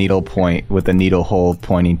with the needle hole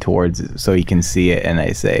pointing towards it so he can see it, and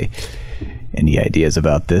I say, any ideas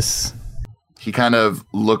about this? He kind of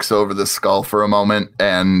looks over the skull for a moment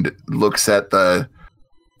and looks at the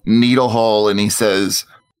needle hole, and he says,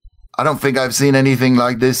 I don't think I've seen anything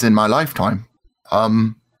like this in my lifetime.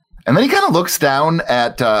 And then he kind of looks down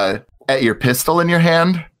at your pistol in your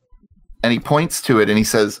hand, and he points to it, and he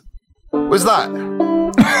says, what's that?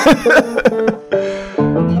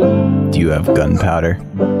 Do you have gunpowder?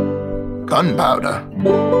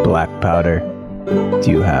 Gunpowder? Black powder? Do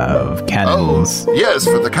you have cannons? Oh, yes,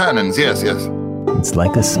 for the cannons. Yes. It's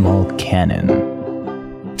like a small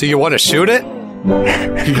cannon. Do you want to shoot it?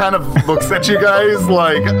 He kind of looks at you guys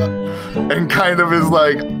like, and kind of is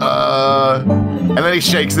like, and then he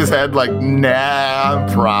shakes his head like, nah, I'm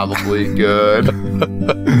probably good.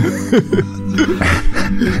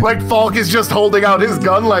 Like Falk is just holding out his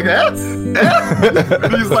gun like, And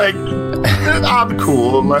he's like, I'm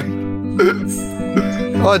cool. I'm like,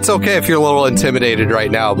 Well, it's okay if you're a little intimidated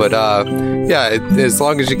right now, but yeah, as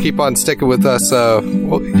long as you keep on sticking with us,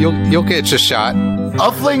 you'll get your shot.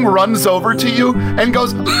 Uffling runs over to you and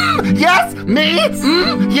goes, yes, me,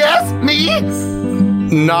 yes, me.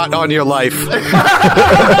 Not on your life.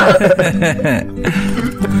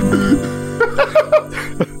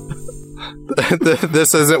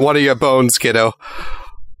 This isn't one of your bones, kiddo.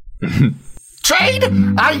 Trade?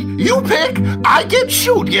 You pick, I get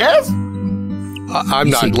shoot, yes? I'm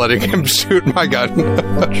not letting him shoot my gun.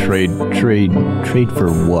 Trade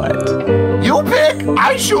for what? You pick,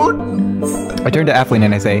 I shoot. I turn to Atheling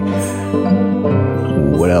and I say,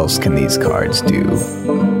 what else can these cards do?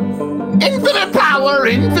 Infinite power,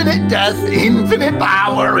 infinite death, infinite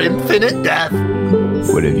power, infinite death.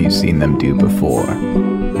 What have you seen them do before?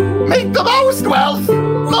 Make the most wealth,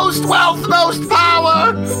 most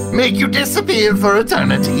power. Make you disappear for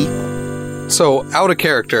eternity. So, out of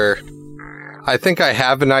character, I think I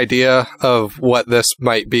have an idea of what this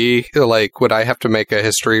might be. Like, would I have to make a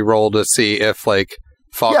history roll to see if, like,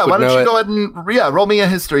 Falk would know it? Yeah, why don't you go ahead and roll me a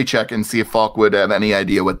history check and see if Falk would have any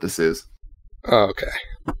idea what this is. Oh, okay.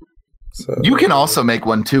 So, You can also make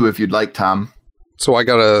one too if you'd like, Tom. So I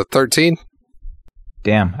got a 13?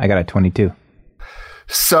 Damn, I got a 22.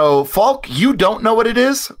 So, Falk, you don't know what it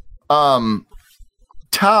is. Tom,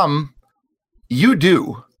 you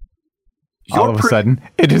do. All of a sudden,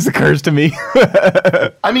 it just occurs to me.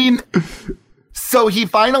 I mean, so he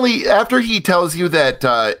finally, after he tells you that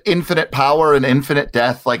infinite power and infinite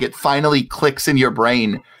death, like it finally clicks in your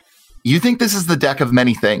brain. You think this is the deck of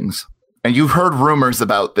many things. And you've heard rumors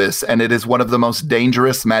about this, and it is one of the most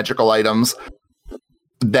dangerous magical items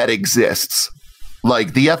that exists.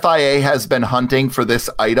 Like, the FIA has been hunting for this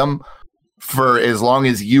item for as long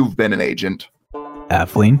as you've been an agent.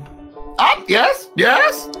 Atheling, Yes.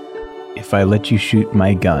 if I let you shoot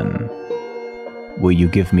my gun, will you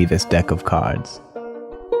give me this deck of cards?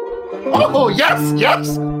 Oh,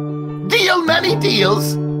 yes. Deal many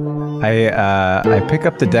deals. I pick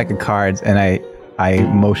up the deck of cards and I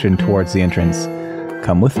motion towards the entrance.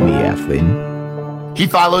 Come with me, Atheling. He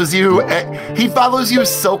follows you. He follows you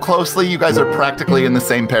so closely, you guys are practically in the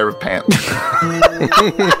same pair of pants.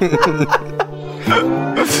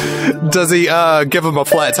 Does he give him a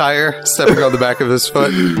flat tire, stepping on the back of his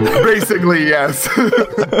foot? Basically, yes.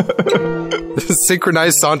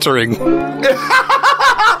 Synchronized sauntering.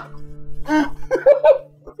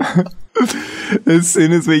 As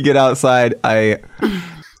soon as we get outside,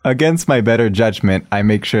 against my better judgment, I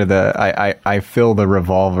make sure that I fill the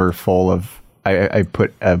revolver full of. I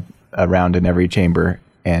put a round in every chamber,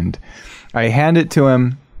 and I hand it to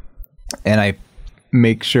him, and I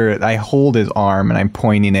make sure I hold his arm, and I'm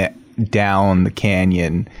pointing it down the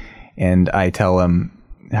canyon, and I tell him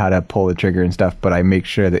how to pull the trigger and stuff. But I make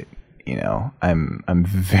sure that I'm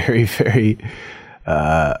very, very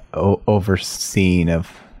overseeing of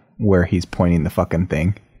where he's pointing the fucking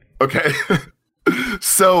thing. Okay.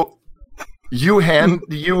 So you kind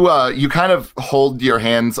of hold your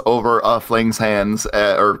hands over Fling's hands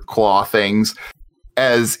or claw things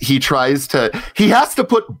as he has to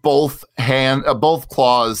put both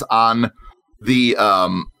claws on the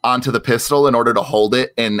onto the pistol in order to hold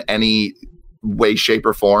it in any way, shape,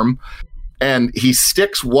 or form. And he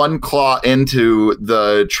sticks one claw into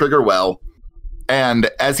the trigger well, and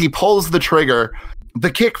as he pulls the trigger,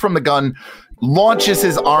 the kick from the gun launches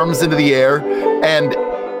his arms into the air, and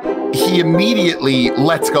he immediately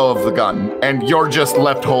lets go of the gun, and you're just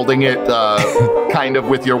left holding it kind of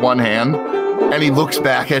with your one hand, and he looks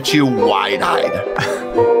back at you wide-eyed.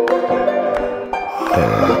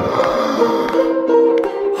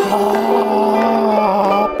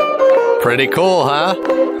 Pretty cool, huh?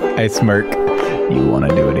 I smirk. You want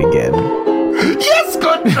to do it again? Yes,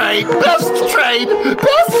 good trade! Best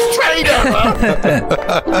trade ever!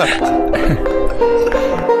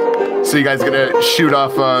 So you guys gonna shoot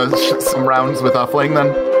off some rounds with Fling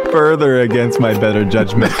then? Further against my better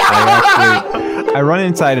judgment, I run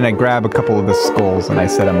inside and I grab a couple of the skulls and I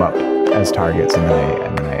set them up as targets, and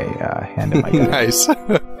then I hand him my gun. Nice.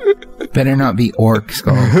 Better not be orc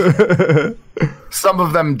skulls. Some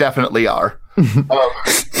of them definitely are.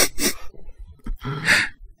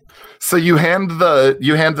 So you hand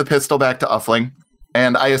the pistol back to Uffling,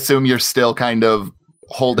 and I assume you're still kind of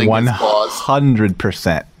holding his claws.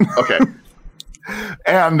 100%. Okay.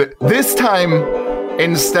 And this time,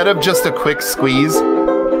 instead of just a quick squeeze,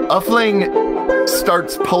 Uffling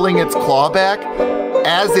starts pulling its claw back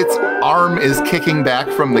as its arm is kicking back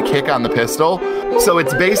from the kick on the pistol. So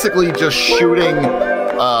it's basically just shooting.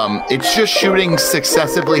 It's just shooting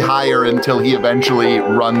successively higher until he eventually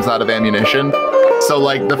runs out of ammunition. So,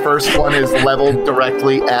 like, the first one is leveled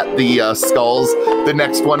directly at the skulls. The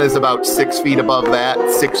next one is about 6 feet above that,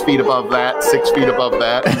 6 feet above that, 6 feet above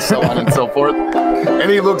that, and so on and so forth.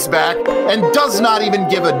 And he looks back and does not even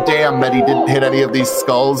give a damn that he didn't hit any of these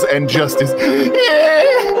skulls, and just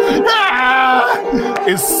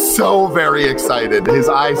is so very excited. His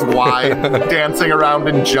eyes wide, dancing around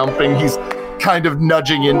and jumping. He's kind of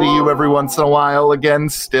nudging into you every once in a while again,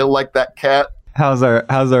 still like that cat. How's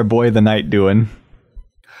our boy the knight doing?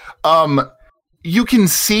 You can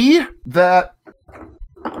see that.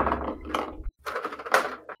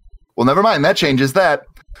 Well, never mind. That changes that.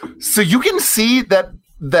 So you can see that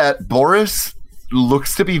Boris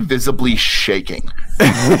looks to be visibly shaking.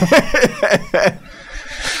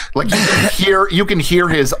 Like you can hear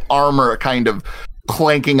his armor kind of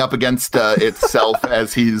clanking up against itself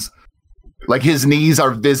as he's like, his knees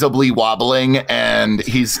are visibly wobbling, and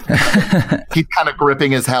he's kind of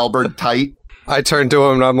gripping his halberd tight. I turn to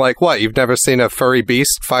him and I'm like, what, you've never seen a furry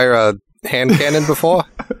beast fire a hand cannon before?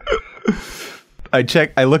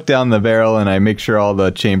 I look down the barrel and I make sure all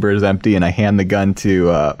the chamber is empty, and I hand the gun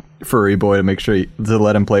to Furry Boy to make sure to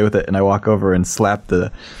let him play with it, and I walk over and slap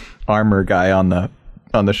the armor guy on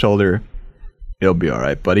the shoulder. It'll be all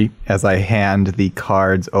right, buddy, as I hand the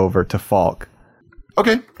cards over to Falk.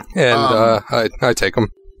 Okay. And I take them.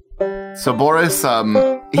 So Boris,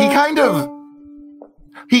 he kind of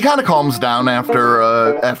calms down after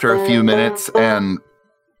a few minutes, and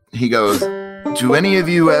he goes, "Do any of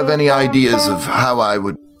you have any ideas of how I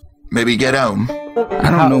would maybe get home?"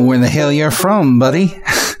 I don't know where the hell you're from, buddy.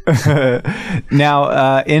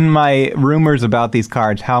 Now, in my rumors about these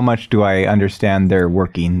cards, how much do I understand their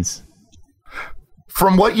workings?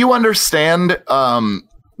 From what you understand,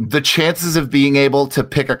 the chances of being able to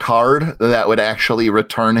pick a card that would actually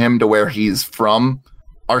return him to where he's from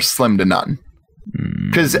are slim to none.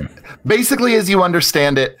 Because basically, as you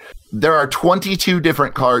understand it, there are 22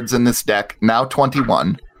 different cards in this deck, now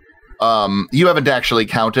 21. You haven't actually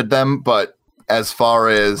counted them, but as far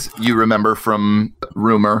as you remember from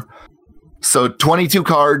rumor. So 22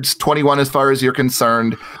 cards, 21 as far as you're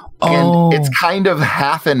concerned. And it's kind of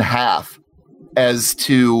half and half as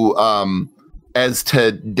to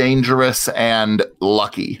dangerous and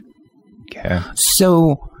lucky. Okay.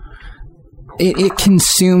 So it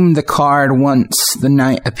consumed the card once the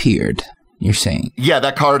knight appeared, you're saying? Yeah,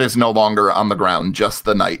 that card is no longer on the ground. Just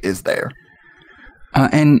the knight is there.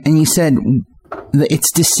 And you said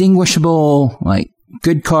it's distinguishable, like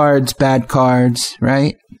good cards, bad cards,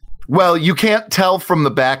 right? Well, you can't tell from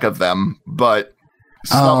the back of them, but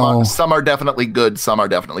some are definitely good, some are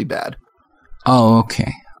definitely bad. Oh,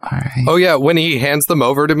 okay. All right. Oh, yeah, when he hands them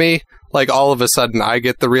over to me, like, all of a sudden I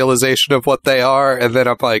get the realization of what they are, and then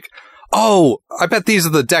I'm like, oh, I bet these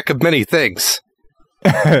are the deck of many things.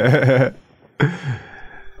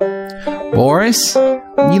 Boris,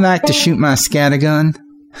 you like to shoot my scattergun?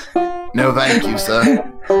 No, thank you, sir.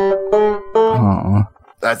 Oh,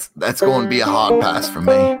 That's going to be a hard pass for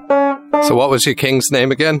me. So what was your king's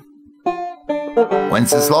name again?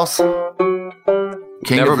 Wenceslas?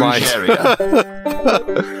 King Never of mind. Rugeria.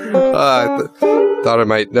 Thought I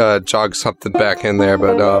might jog something back in there,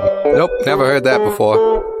 but nope, never heard that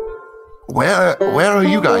before. Where are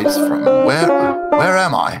you guys from? Where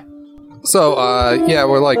am I? So, yeah,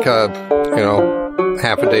 we're like,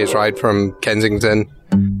 half a day's ride from Kensington.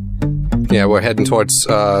 Yeah, we're heading towards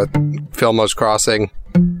Fillmore's Crossing.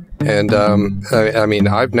 And, I mean,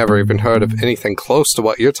 I've never even heard of anything close to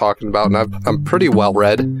what you're talking about, and I'm pretty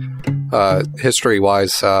well-read,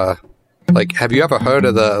 history-wise. Like, have you ever heard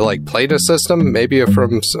of the, like, planar system? Maybe you're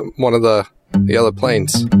from one of the other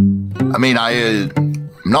planes. I mean, I'm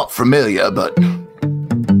not familiar, but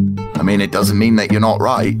I mean, it doesn't mean that you're not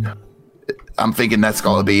right. I'm thinking that's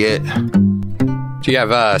got to be it. Do you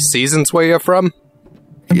have seasons where you're from?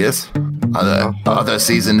 Yes. Are there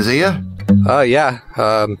seasons here? Yeah.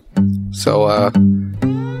 So,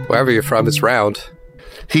 wherever you're from, it's round.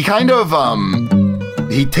 He kind of,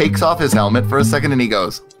 he takes off his helmet for a second and he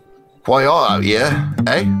goes, "Quite all out here,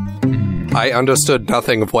 eh?" I understood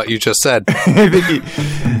nothing of what you just said.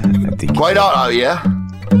 Quite all out here.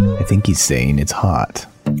 I think he's saying it's hot.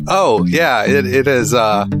 Oh, yeah, it is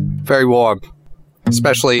very warm.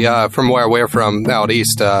 Especially from where we're from out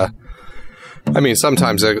east. I mean,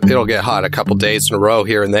 sometimes it'll get hot a couple days in a row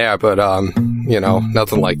here and there, but,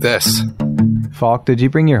 nothing like this. Falk, did you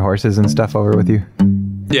bring your horses and stuff over with you?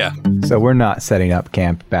 Yeah. So we're not setting up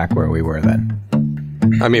camp back where we were then?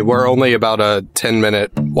 I mean, we're only about a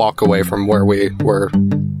 10-minute walk away from where we were,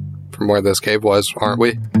 from where this cave was, aren't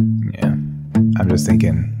we? Yeah. I'm just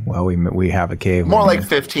thinking, well, we have a cave. More like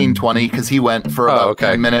 15, 20, because he went for about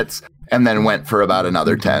 10 minutes and then went for about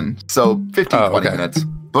another 10. So 15, 20 minutes.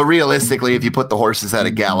 But realistically, if you put the horses at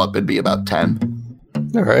a gallop, it'd be about 10.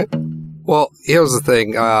 All right. Well, here's the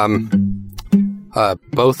thing.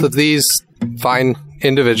 Both of these fine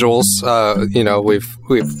individuals,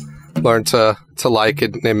 we've learned to like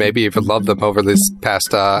it and maybe even love them over this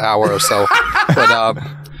past hour or so. But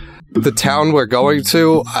the town we're going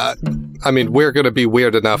to, I mean, we're going to be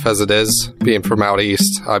weird enough as it is, being from out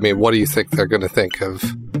east. I mean, what do you think they're going to think of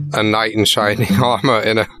a knight in shining armor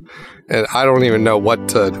and I don't even know what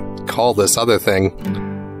to call this other thing.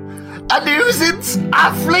 A nuisance!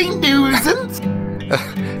 A flame nuisance!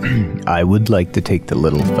 I would like to take the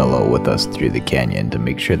little fellow with us through the canyon to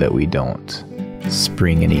make sure that we don't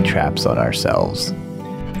spring any traps on ourselves.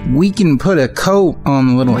 We can put a coat on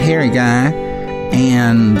the little hairy guy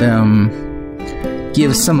and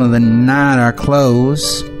give some of the knight our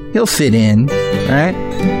clothes. He'll fit in, right?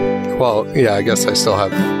 Well, yeah, I guess I still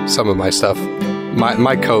have some of my stuff.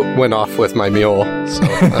 My coat went off with my mule, so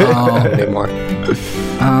I don't have it anymore.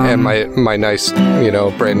 And my nice,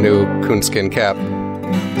 brand new coonskin cap.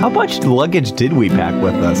 How much luggage did we pack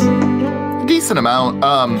with us? Decent amount.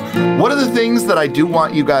 One of the things that I do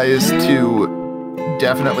want you guys to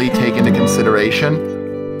definitely take into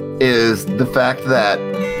consideration is the fact that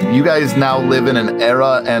you guys now live in an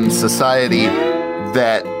era and society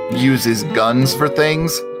that uses guns for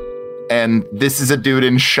things, and this is a dude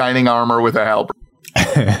in shining armor with a halberd.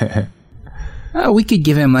 We could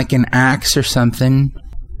give him like an axe or something.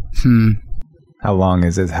 How long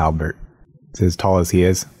is his halberd? Is it as tall as he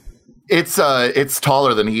is? It's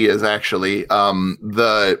taller than he is, actually.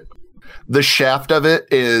 The shaft of it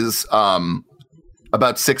is about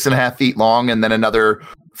 6.5 feet long, and then another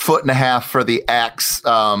 1.5 feet for the axe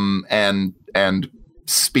and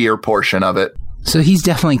spear portion of it. So he's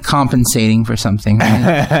definitely compensating for something,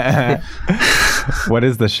 right? What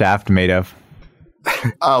is the shaft made of?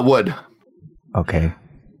 Wood. Okay.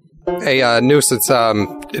 Hey, Nuisance,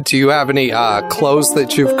 do you have any clothes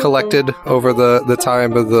that you've collected over the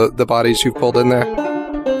time of the bodies you've pulled in there?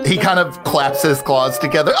 He kind of claps his claws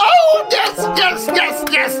together. Oh, yes, yes, yes,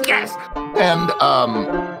 yes, yes. And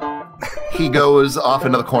he goes off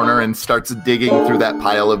into the corner and starts digging through that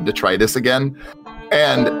pile of detritus again.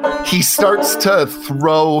 And he starts to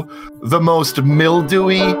throw the most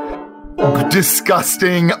mildewy,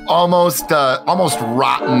 disgusting, almost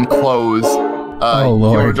rotten clothes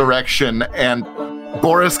your direction. And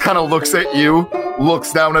Boris kind of looks at you,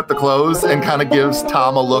 looks down at the clothes, and kind of gives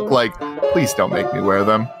Tom a look like, please don't make me wear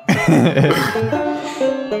them.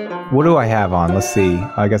 What do I have on? Let's see.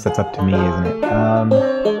 I guess that's up to me, isn't it?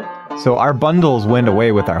 So our bundles went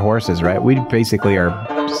away with our horses, right? We basically are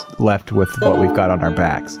just left with what we've got on our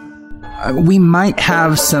backs. We might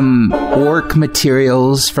have some orc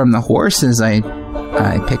materials from the horses I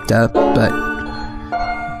picked up, but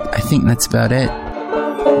I think that's about it.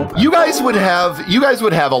 You guys would have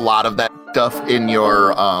a lot of that stuff in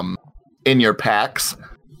your packs.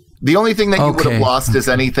 The only thing that you would have lost is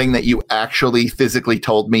anything that you actually physically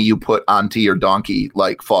told me you put onto your donkey,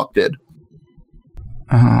 like Falk did.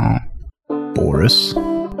 Oh. Boris,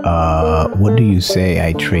 what do you say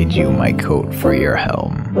I trade you my coat for your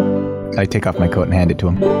helm? I take off my coat and hand it to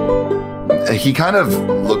him. He kind of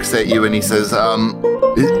looks at you and he says,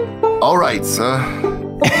 all right, sir.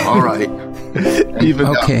 All right.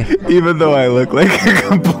 Even though I look like a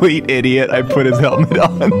complete idiot, I put his helmet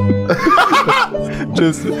on.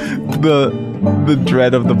 Just the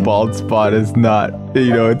dread of the bald spot is not,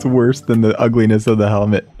 it's worse than the ugliness of the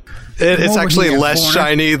helmet. It's actually less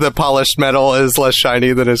shiny. The polished metal is less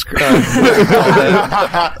shiny than his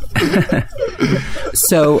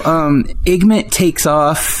So, Igmit takes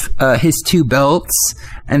off his 2 belts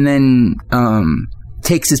and then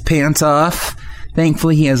takes his pants off.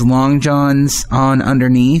 Thankfully, he has long johns on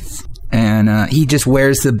underneath, and he just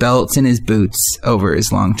wears the belts in his boots over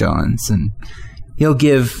his long johns, and he'll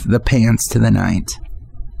give the pants to the knight.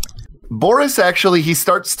 Boris actually, he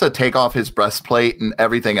starts to take off his breastplate and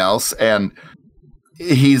everything else, and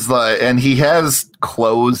he's like, and he has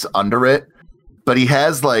clothes under it, but he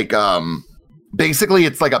has like, basically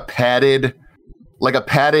it's like a padded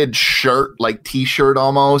shirt, like t-shirt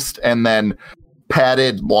almost, and then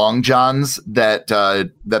padded long johns that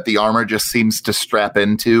the armor just seems to strap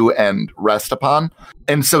into and rest upon.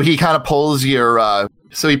 And so he kind of pulls he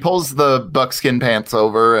pulls the buckskin pants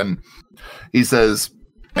over and he says,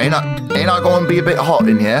 Ain't I going to be a bit hot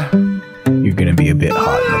in here? You're going to be a bit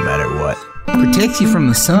hot no matter what. Protects you from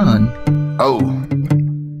the sun. Oh,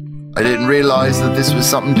 I didn't realize that this was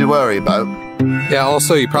something to worry about. Yeah,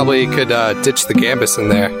 also you probably could ditch the Gambus in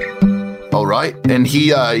there. All right. And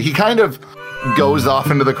he kind of goes off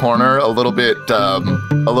into the corner a little bit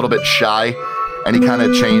shy, and he kind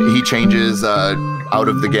of changes out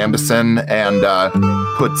of the gambeson and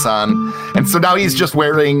puts on, and so now he's just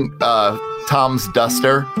wearing Tom's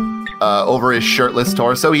duster over his shirtless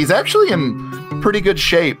torso. He's actually in pretty good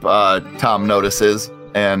shape, Tom notices,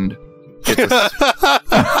 and what?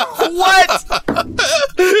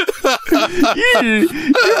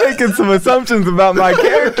 You're making some assumptions about my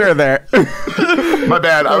character there. My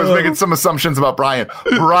bad. I was making some assumptions about Brian.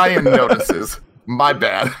 Brian notices. My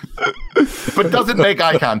bad. But doesn't make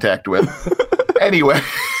eye contact with. Anyway.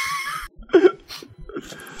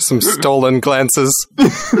 Some stolen glances.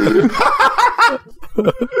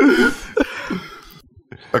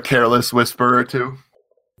 A careless whisper or two.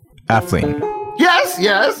 Atheling. Yes.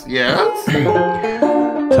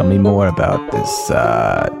 Tell me more about this.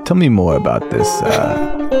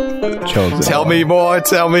 Chosen. Tell me more.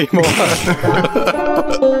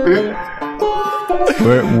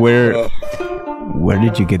 Where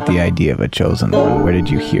did you get the idea of a chosen one? Where did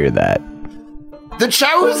you hear that? The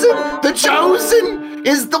chosen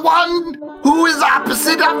is the one who is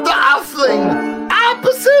opposite of the Uffling.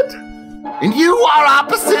 Opposite? And you are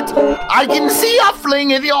opposite. I can see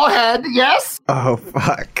Uffling in your head, yes? Oh,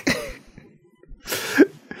 fuck.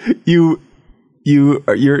 You're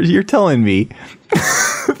telling me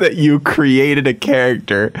that you created a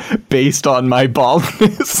character based on my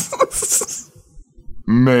baldness?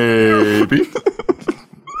 Maybe.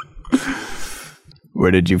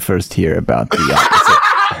 Where did you first hear about the opposite?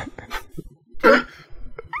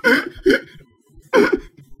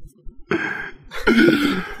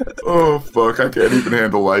 Oh, fuck. I can't even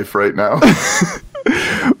handle life right now.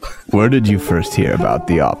 Where did you first hear about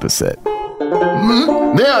the opposite?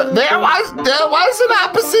 There was an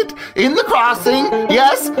opposite in the crossing.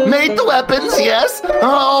 Yes, made the weapons. Yes.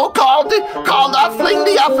 Oh, called Uffling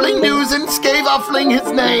the Uffling nuisance, gave Uffling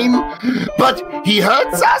his name. But he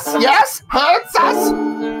hurts us. Yes, hurts us.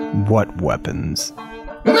 What weapons?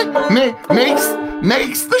 Makes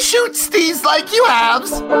the shootsties like you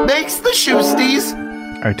haves. Makes the shoosties.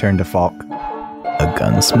 I turn to Falk. A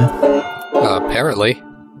gunsmith? Apparently.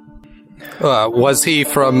 Was he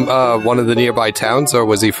from one of the nearby towns, or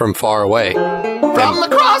was he from far away? From the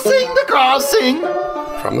crossing.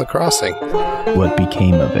 From the crossing. What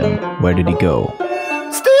became of him? Where did he go?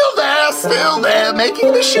 Still there,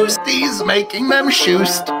 making the shoosties, making them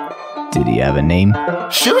shoost. Did he have a name?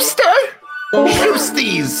 Schuster?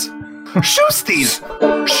 Shoosties.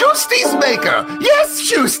 Shoosties maker. Yes,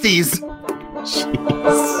 shoosties. Jeez.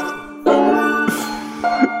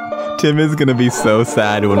 Tim is gonna be so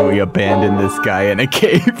sad when we abandon this guy in a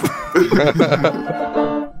cave.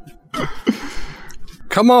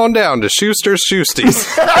 Come on down to Schuster's Shoosties.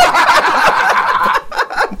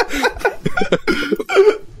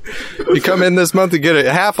 You come in this month and get it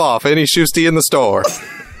half off any Shoostie in the store.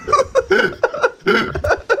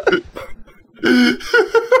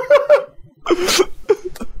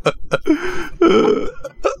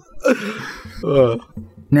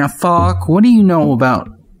 Now, Falk, what do you know about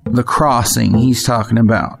the crossing he's talking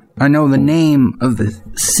about? I know the name of the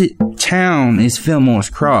town is Fillmore's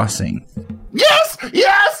Crossing. Yes,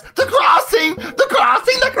 the crossing.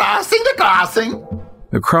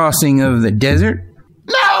 The crossing of the desert?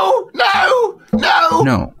 No.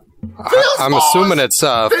 No. I'm assuming it's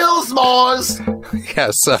Fillsmore's.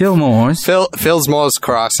 yes. Fillmore's. Fillsmore's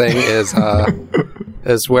Crossing is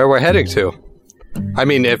where we're heading to. I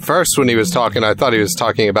mean, at first when he was talking, I thought he was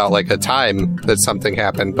talking about like a time that something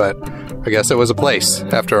happened, but I guess it was a place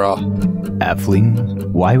after all.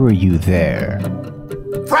 Uffling, why were you there?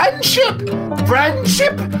 Friendship.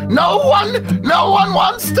 No one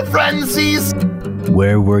wants to frenzies.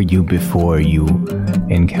 Where were you before you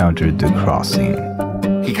encountered the crossing?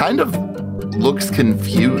 He kind of looks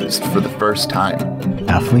confused for the first time.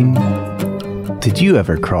 Uffling, did you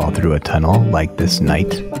ever crawl through a tunnel like this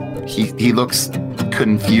night? He looks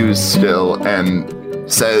confused still and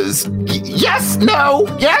says, yes, no,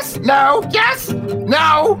 yes, no, yes,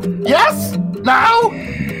 no, yes, no,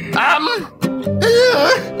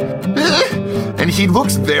 and he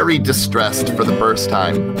looks very distressed for the first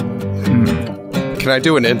time. Can I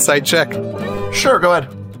do an insight check? Sure, go ahead.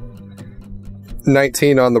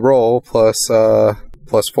 19 on the roll plus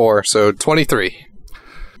 4, so 23.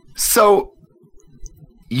 So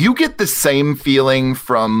you get the same feeling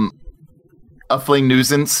from Uffling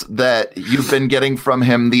Nuisance that you've been getting from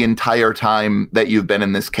him the entire time that you've been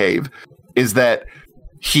in this cave, is that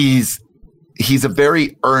he's a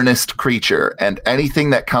very earnest creature, and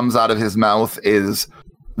anything that comes out of his mouth is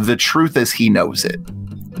the truth as he knows it.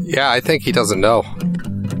 Yeah, I think he doesn't know.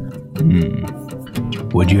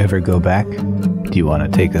 Would you ever go back? Do you want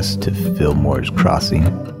to take us to Fillmore's Crossing?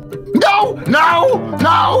 No!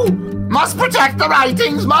 Must protect the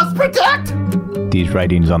writings, must protect! These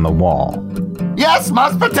writings on the wall. Yes,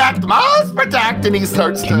 must protect, and he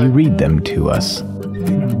starts Can you read them to us?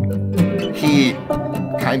 He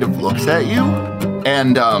kind of looks at you,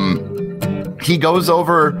 and he goes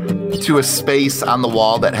over to a space on the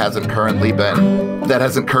wall that hasn't currently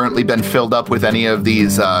been filled up with any of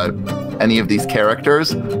these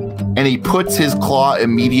characters, and he puts his claw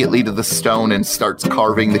immediately to the stone and starts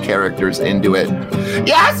carving the characters into it.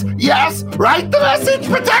 Yes, write the message,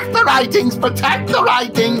 protect the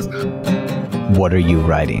writings. What are you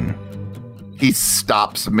writing? He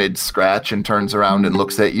stops mid-scratch and turns around and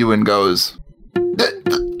looks at you and goes,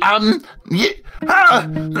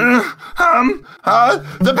 The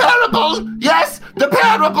parable. Yes, the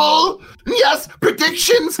parable. Yes,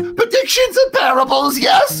 predictions and parables.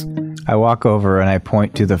 Yes. I walk over and I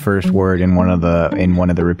point to the first word in one of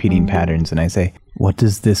the repeating patterns, and I say, "What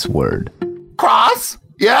is this word?" Cross.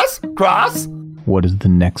 Yes, cross. What is the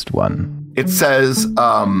next one? It says,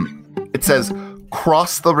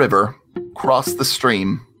 cross the river, cross the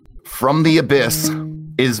stream. From the abyss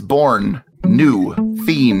is born new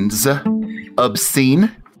fiends,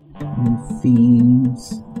 obscene.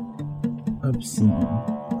 Fiends. Obscene.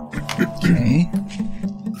 Okay.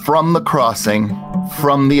 From the crossing,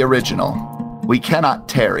 from the original, we cannot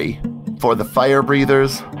tarry, for the fire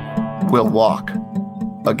breathers will walk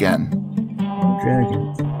again.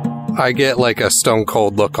 Dragons. I get like a stone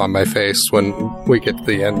cold look on my face when we get to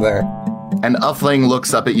the end there. And Uffling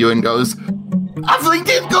looks up at you and goes, Uffling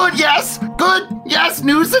did good, yes,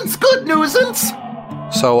 nuisance, good nuisance.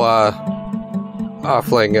 So,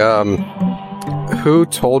 Offling, who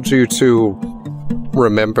told you to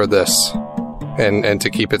remember this and to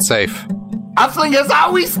keep it safe? Uffling has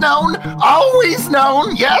always known,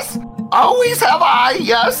 yes, always have I,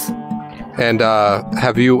 yes. And,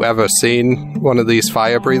 have you ever seen one of these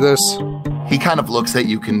fire breathers? He kind of looks at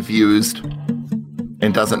you confused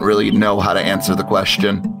and doesn't really know how to answer the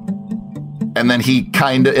question. And then he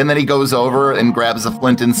goes over and grabs a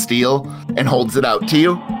flint and steel and holds it out to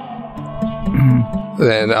you.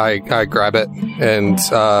 Then I grab it and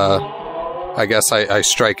I guess I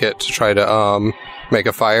strike it to try to make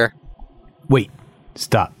a fire. Wait,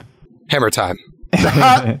 stop. Hammer time.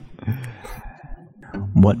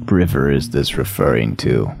 What river is this referring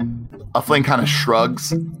to? Uffling kind of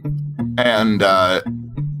shrugs and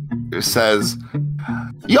says,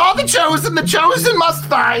 "You're the chosen must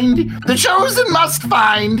find, the chosen must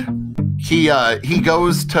find." He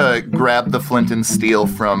goes to grab the flint and steel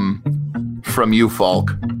from you,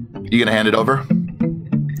 Falk. You gonna hand it over?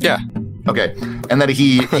 Yeah. Okay. And then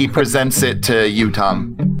he presents it to you,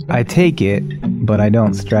 Tom. I take it, but I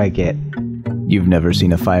don't strike it. You've never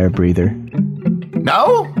seen a fire breather?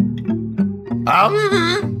 No?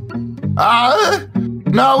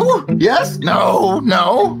 No? Yes? No?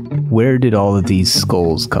 Where did all of these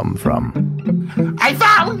skulls come from? I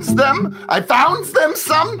found them.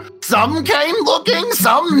 Some came looking,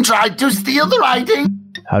 some tried to steal the writing.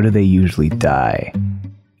 How do they usually die?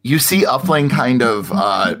 You see Uffling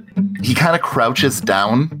he kind of crouches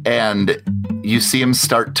down, and you see him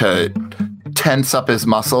start to tense up his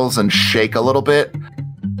muscles and shake a little bit.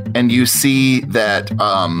 And you see that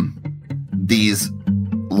these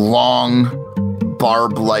long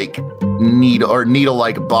barb-like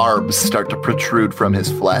needle-like barbs start to protrude from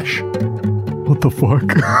his flesh. What the fuck?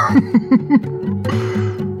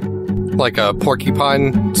 Like a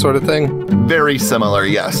porcupine sort of thing? Very similar,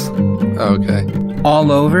 yes. Okay.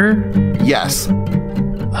 All over? Yes.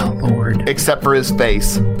 Oh, Lord. Except for his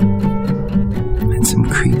face. That's some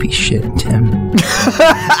creepy shit, Tim.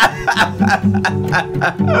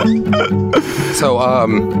 So,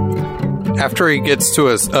 after he gets to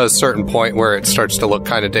a certain point where it starts to look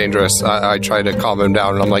kind of dangerous, I try to calm him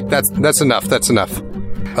down, and I'm like, that's enough.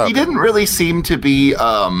 He didn't really seem to be,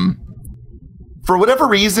 for whatever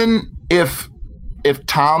reason, if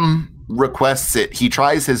Tom requests it, he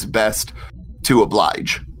tries his best to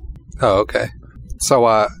oblige. Oh, okay. So,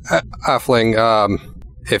 Affling,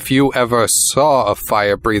 if you ever saw a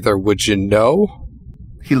fire breather, would you know?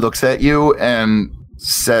 He looks at you and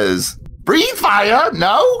says, "Breathe fire?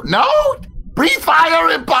 No. Breathe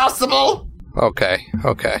fire, impossible." Okay.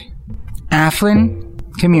 Afflin,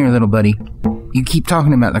 come here, little buddy. You keep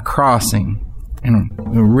talking about the crossing and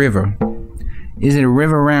the river. Is it a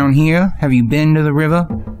river around here? Have you been to the river?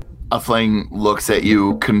 Uffling looks at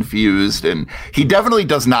you confused, and he definitely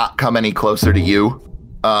does not come any closer to you.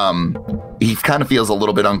 He kind of feels a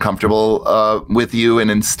little bit uncomfortable with you, and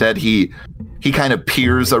instead he kind of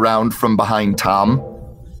peers around from behind Tom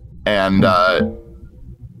and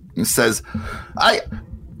says, I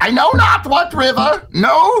know not what river.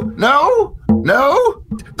 No.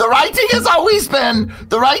 The writing has always been.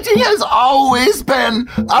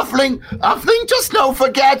 Uffling, just no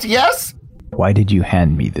forget, yes? Why did you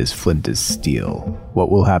hand me this flint as steel?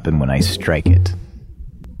 What will happen when I strike it?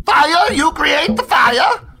 Fire, you create the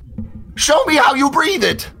fire. Show me how you breathe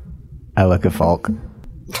it. I look at Falk.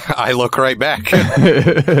 I look right back.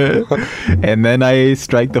 And then I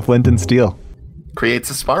strike the flint and steel. Creates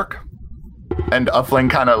a spark. And Uffling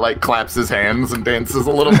kind of like claps his hands and dances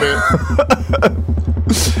a little bit.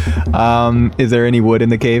 Is there any wood in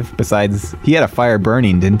the cave besides... He had a fire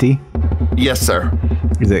burning, didn't he? Yes, sir.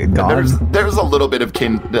 Is it gone? There's a little bit of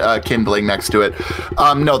kindling next to it.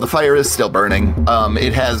 No, the fire is still burning.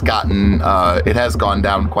 It has gone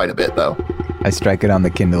down quite a bit though. I strike it on the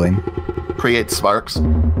kindling. Creates sparks.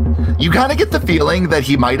 You kind of get the feeling that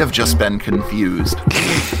he might have just been confused.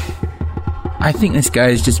 I think this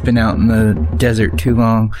guy's just been out in the desert too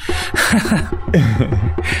long.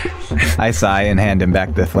 I sigh and hand him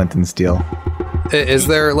back the flint and steel. Is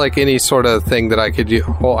there like any sort of thing that I could use?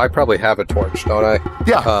 Well, I probably have a torch, don't I?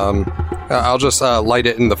 Yeah. I'll just light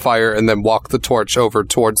it in the fire and then walk the torch over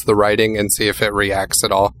towards the writing and see if it reacts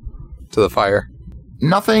at all to the fire.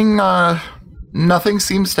 Nothing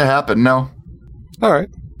seems to happen, no. All right.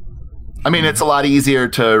 I mean, it's a lot easier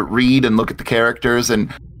to read and look at the characters,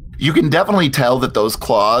 and you can definitely tell that those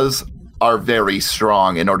claws are very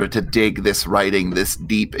strong in order to dig this writing this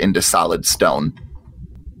deep into solid stone.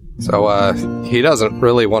 So, he doesn't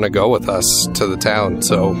really want to go with us to the town,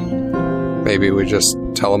 so maybe we just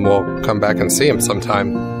tell him we'll come back and see him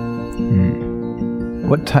sometime.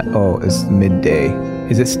 What time? Oh, it's midday.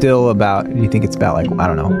 Is it still about, do you think it's about like, I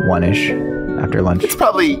don't know, 1-ish after lunch? It's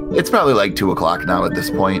probably like 2 o'clock now at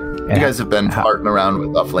this point. You guys have been farting around with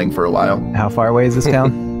Uffling for a while. How far away is this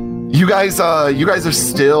town? You guys are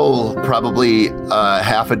still probably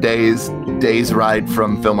half a day's ride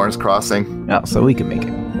from Fillmore's Crossing. Oh, so we can make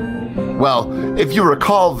it. Well, if you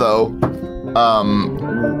recall, though,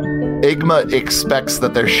 Igma expects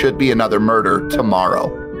that there should be another murder tomorrow.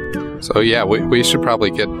 So yeah, we should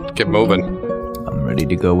probably get moving. I'm ready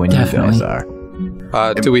to go when Definitely. you guys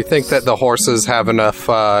are. Do we think that the horses have enough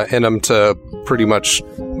in them to pretty much,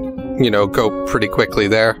 go pretty quickly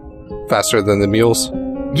there, faster than the mules?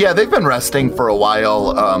 Yeah, they've been resting for a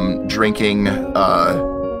while, drinking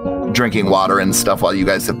water and stuff while you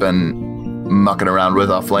guys have been mucking around with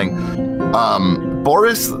Uffling.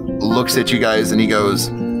 Boris looks at you guys and he goes,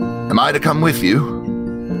 "Am I to come with you?"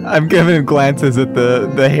 I'm giving glances at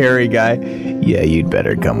the hairy guy. Yeah, you'd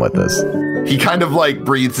better come with us. He kind of like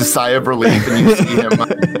breathes a sigh of relief and you see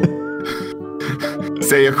him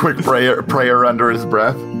say a quick prayer under his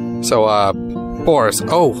breath. So, Boris,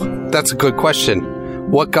 that's a good question.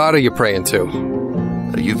 What god are you praying to?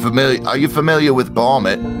 Are you familiar with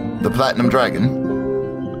Bahamut, the Platinum Dragon?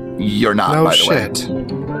 You're not, No by the shit. way.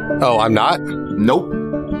 Oh, I'm not? Nope.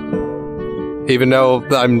 Even though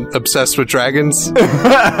I'm obsessed with dragons?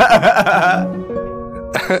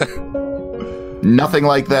 Nothing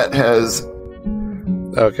like that has.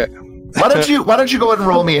 Okay. Why don't you go ahead and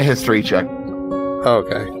roll me a history check?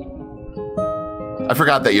 Okay. I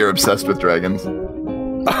forgot that you're obsessed with dragons.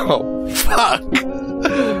 Oh, fuck.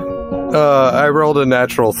 I rolled a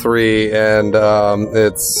natural 3, and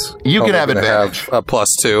it's... You can have gonna advantage. have a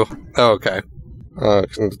 +2. Oh, okay.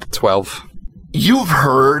 12. You've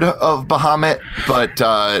heard of Bahamut,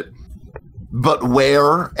 but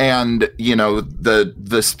where and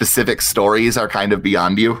the specific stories are kind of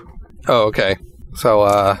beyond you. Oh, okay. So,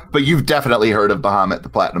 But you've definitely heard of Bahamut, the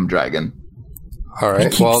Platinum Dragon. all right.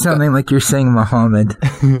 It keeps sounding like you're saying Muhammad.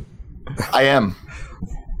 I am.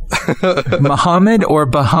 Muhammad or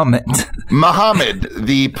Bahamut? Muhammad,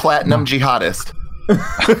 the Platinum Jihadist.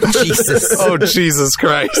 Jesus. Oh, Jesus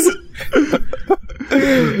Christ.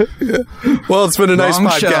 Well, it's been a nice Long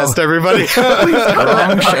podcast, show. everybody.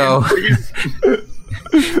 Wrong show.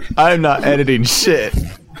 I'm not editing shit.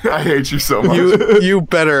 I hate you so much. You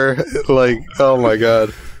better, oh my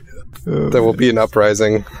god. There will be an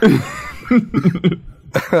uprising.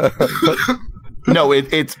 No,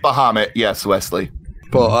 it's Bahamut. Yes, Wesley.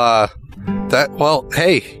 Well,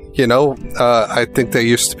 hey, I think there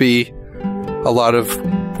used to be a lot of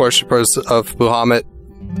worshippers of Bahamut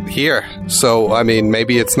here. So, I mean,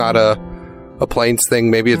 maybe it's not a plains thing.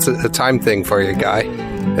 Maybe it's a time thing for you, guy.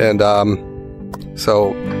 And,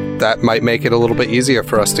 so that might make it a little bit easier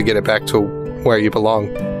for us to get it back to where you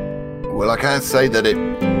belong. Well, I can't say that it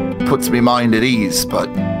puts me mind at ease, but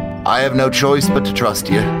I have no choice but to trust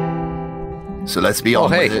you. So let's be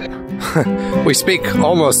on with it. We speak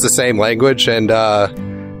almost the same language, and,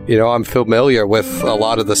 I'm familiar with a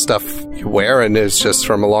lot of the stuff you wear, and it's just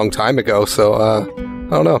from a long time ago, so, I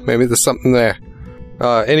don't know, maybe there's something there.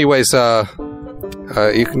 Anyways,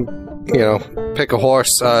 you can, pick a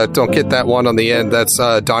horse. Don't get that one on the end. That's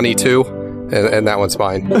Donnie 2, and that one's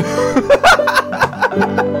mine.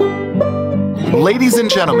 Ladies and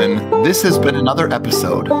gentlemen, this has been another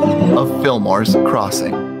episode of Fillmore's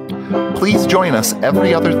Crossing. Please join us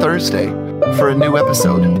every other Thursday for a new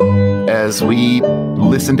episode as we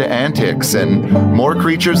listen to antics and more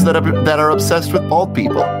creatures that are obsessed with bald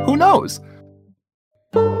people. Who knows?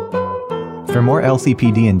 For more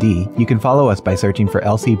LCP D&D, you can follow us by searching for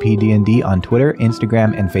LCP D&D on Twitter,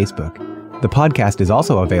 Instagram, and Facebook. The podcast is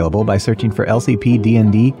also available by searching for LCP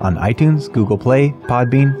D&D on iTunes, Google Play,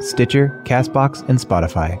 Podbean, Stitcher, Castbox, and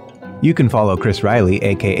Spotify. You can follow Chris Riley,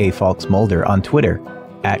 aka Falk Smolder, on Twitter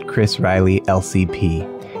at Chris Riley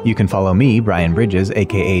LCP. You can follow me, Brian Bridges,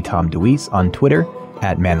 aka Tom DeWeese, on Twitter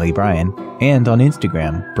at ManlyBrian, and on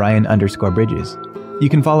Instagram, Brian_Bridges. You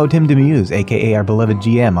can follow Tim DeMuse, aka our beloved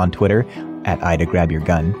GM, on Twitter at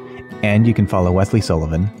IdaGrabYourGun, and you can follow Wesley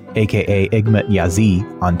Sullivan, aka Igmat Yazi,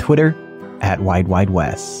 on Twitter at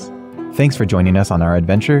WideWideWes. Thanks for joining us on our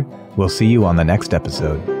adventure. We'll see you on the next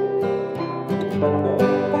episode.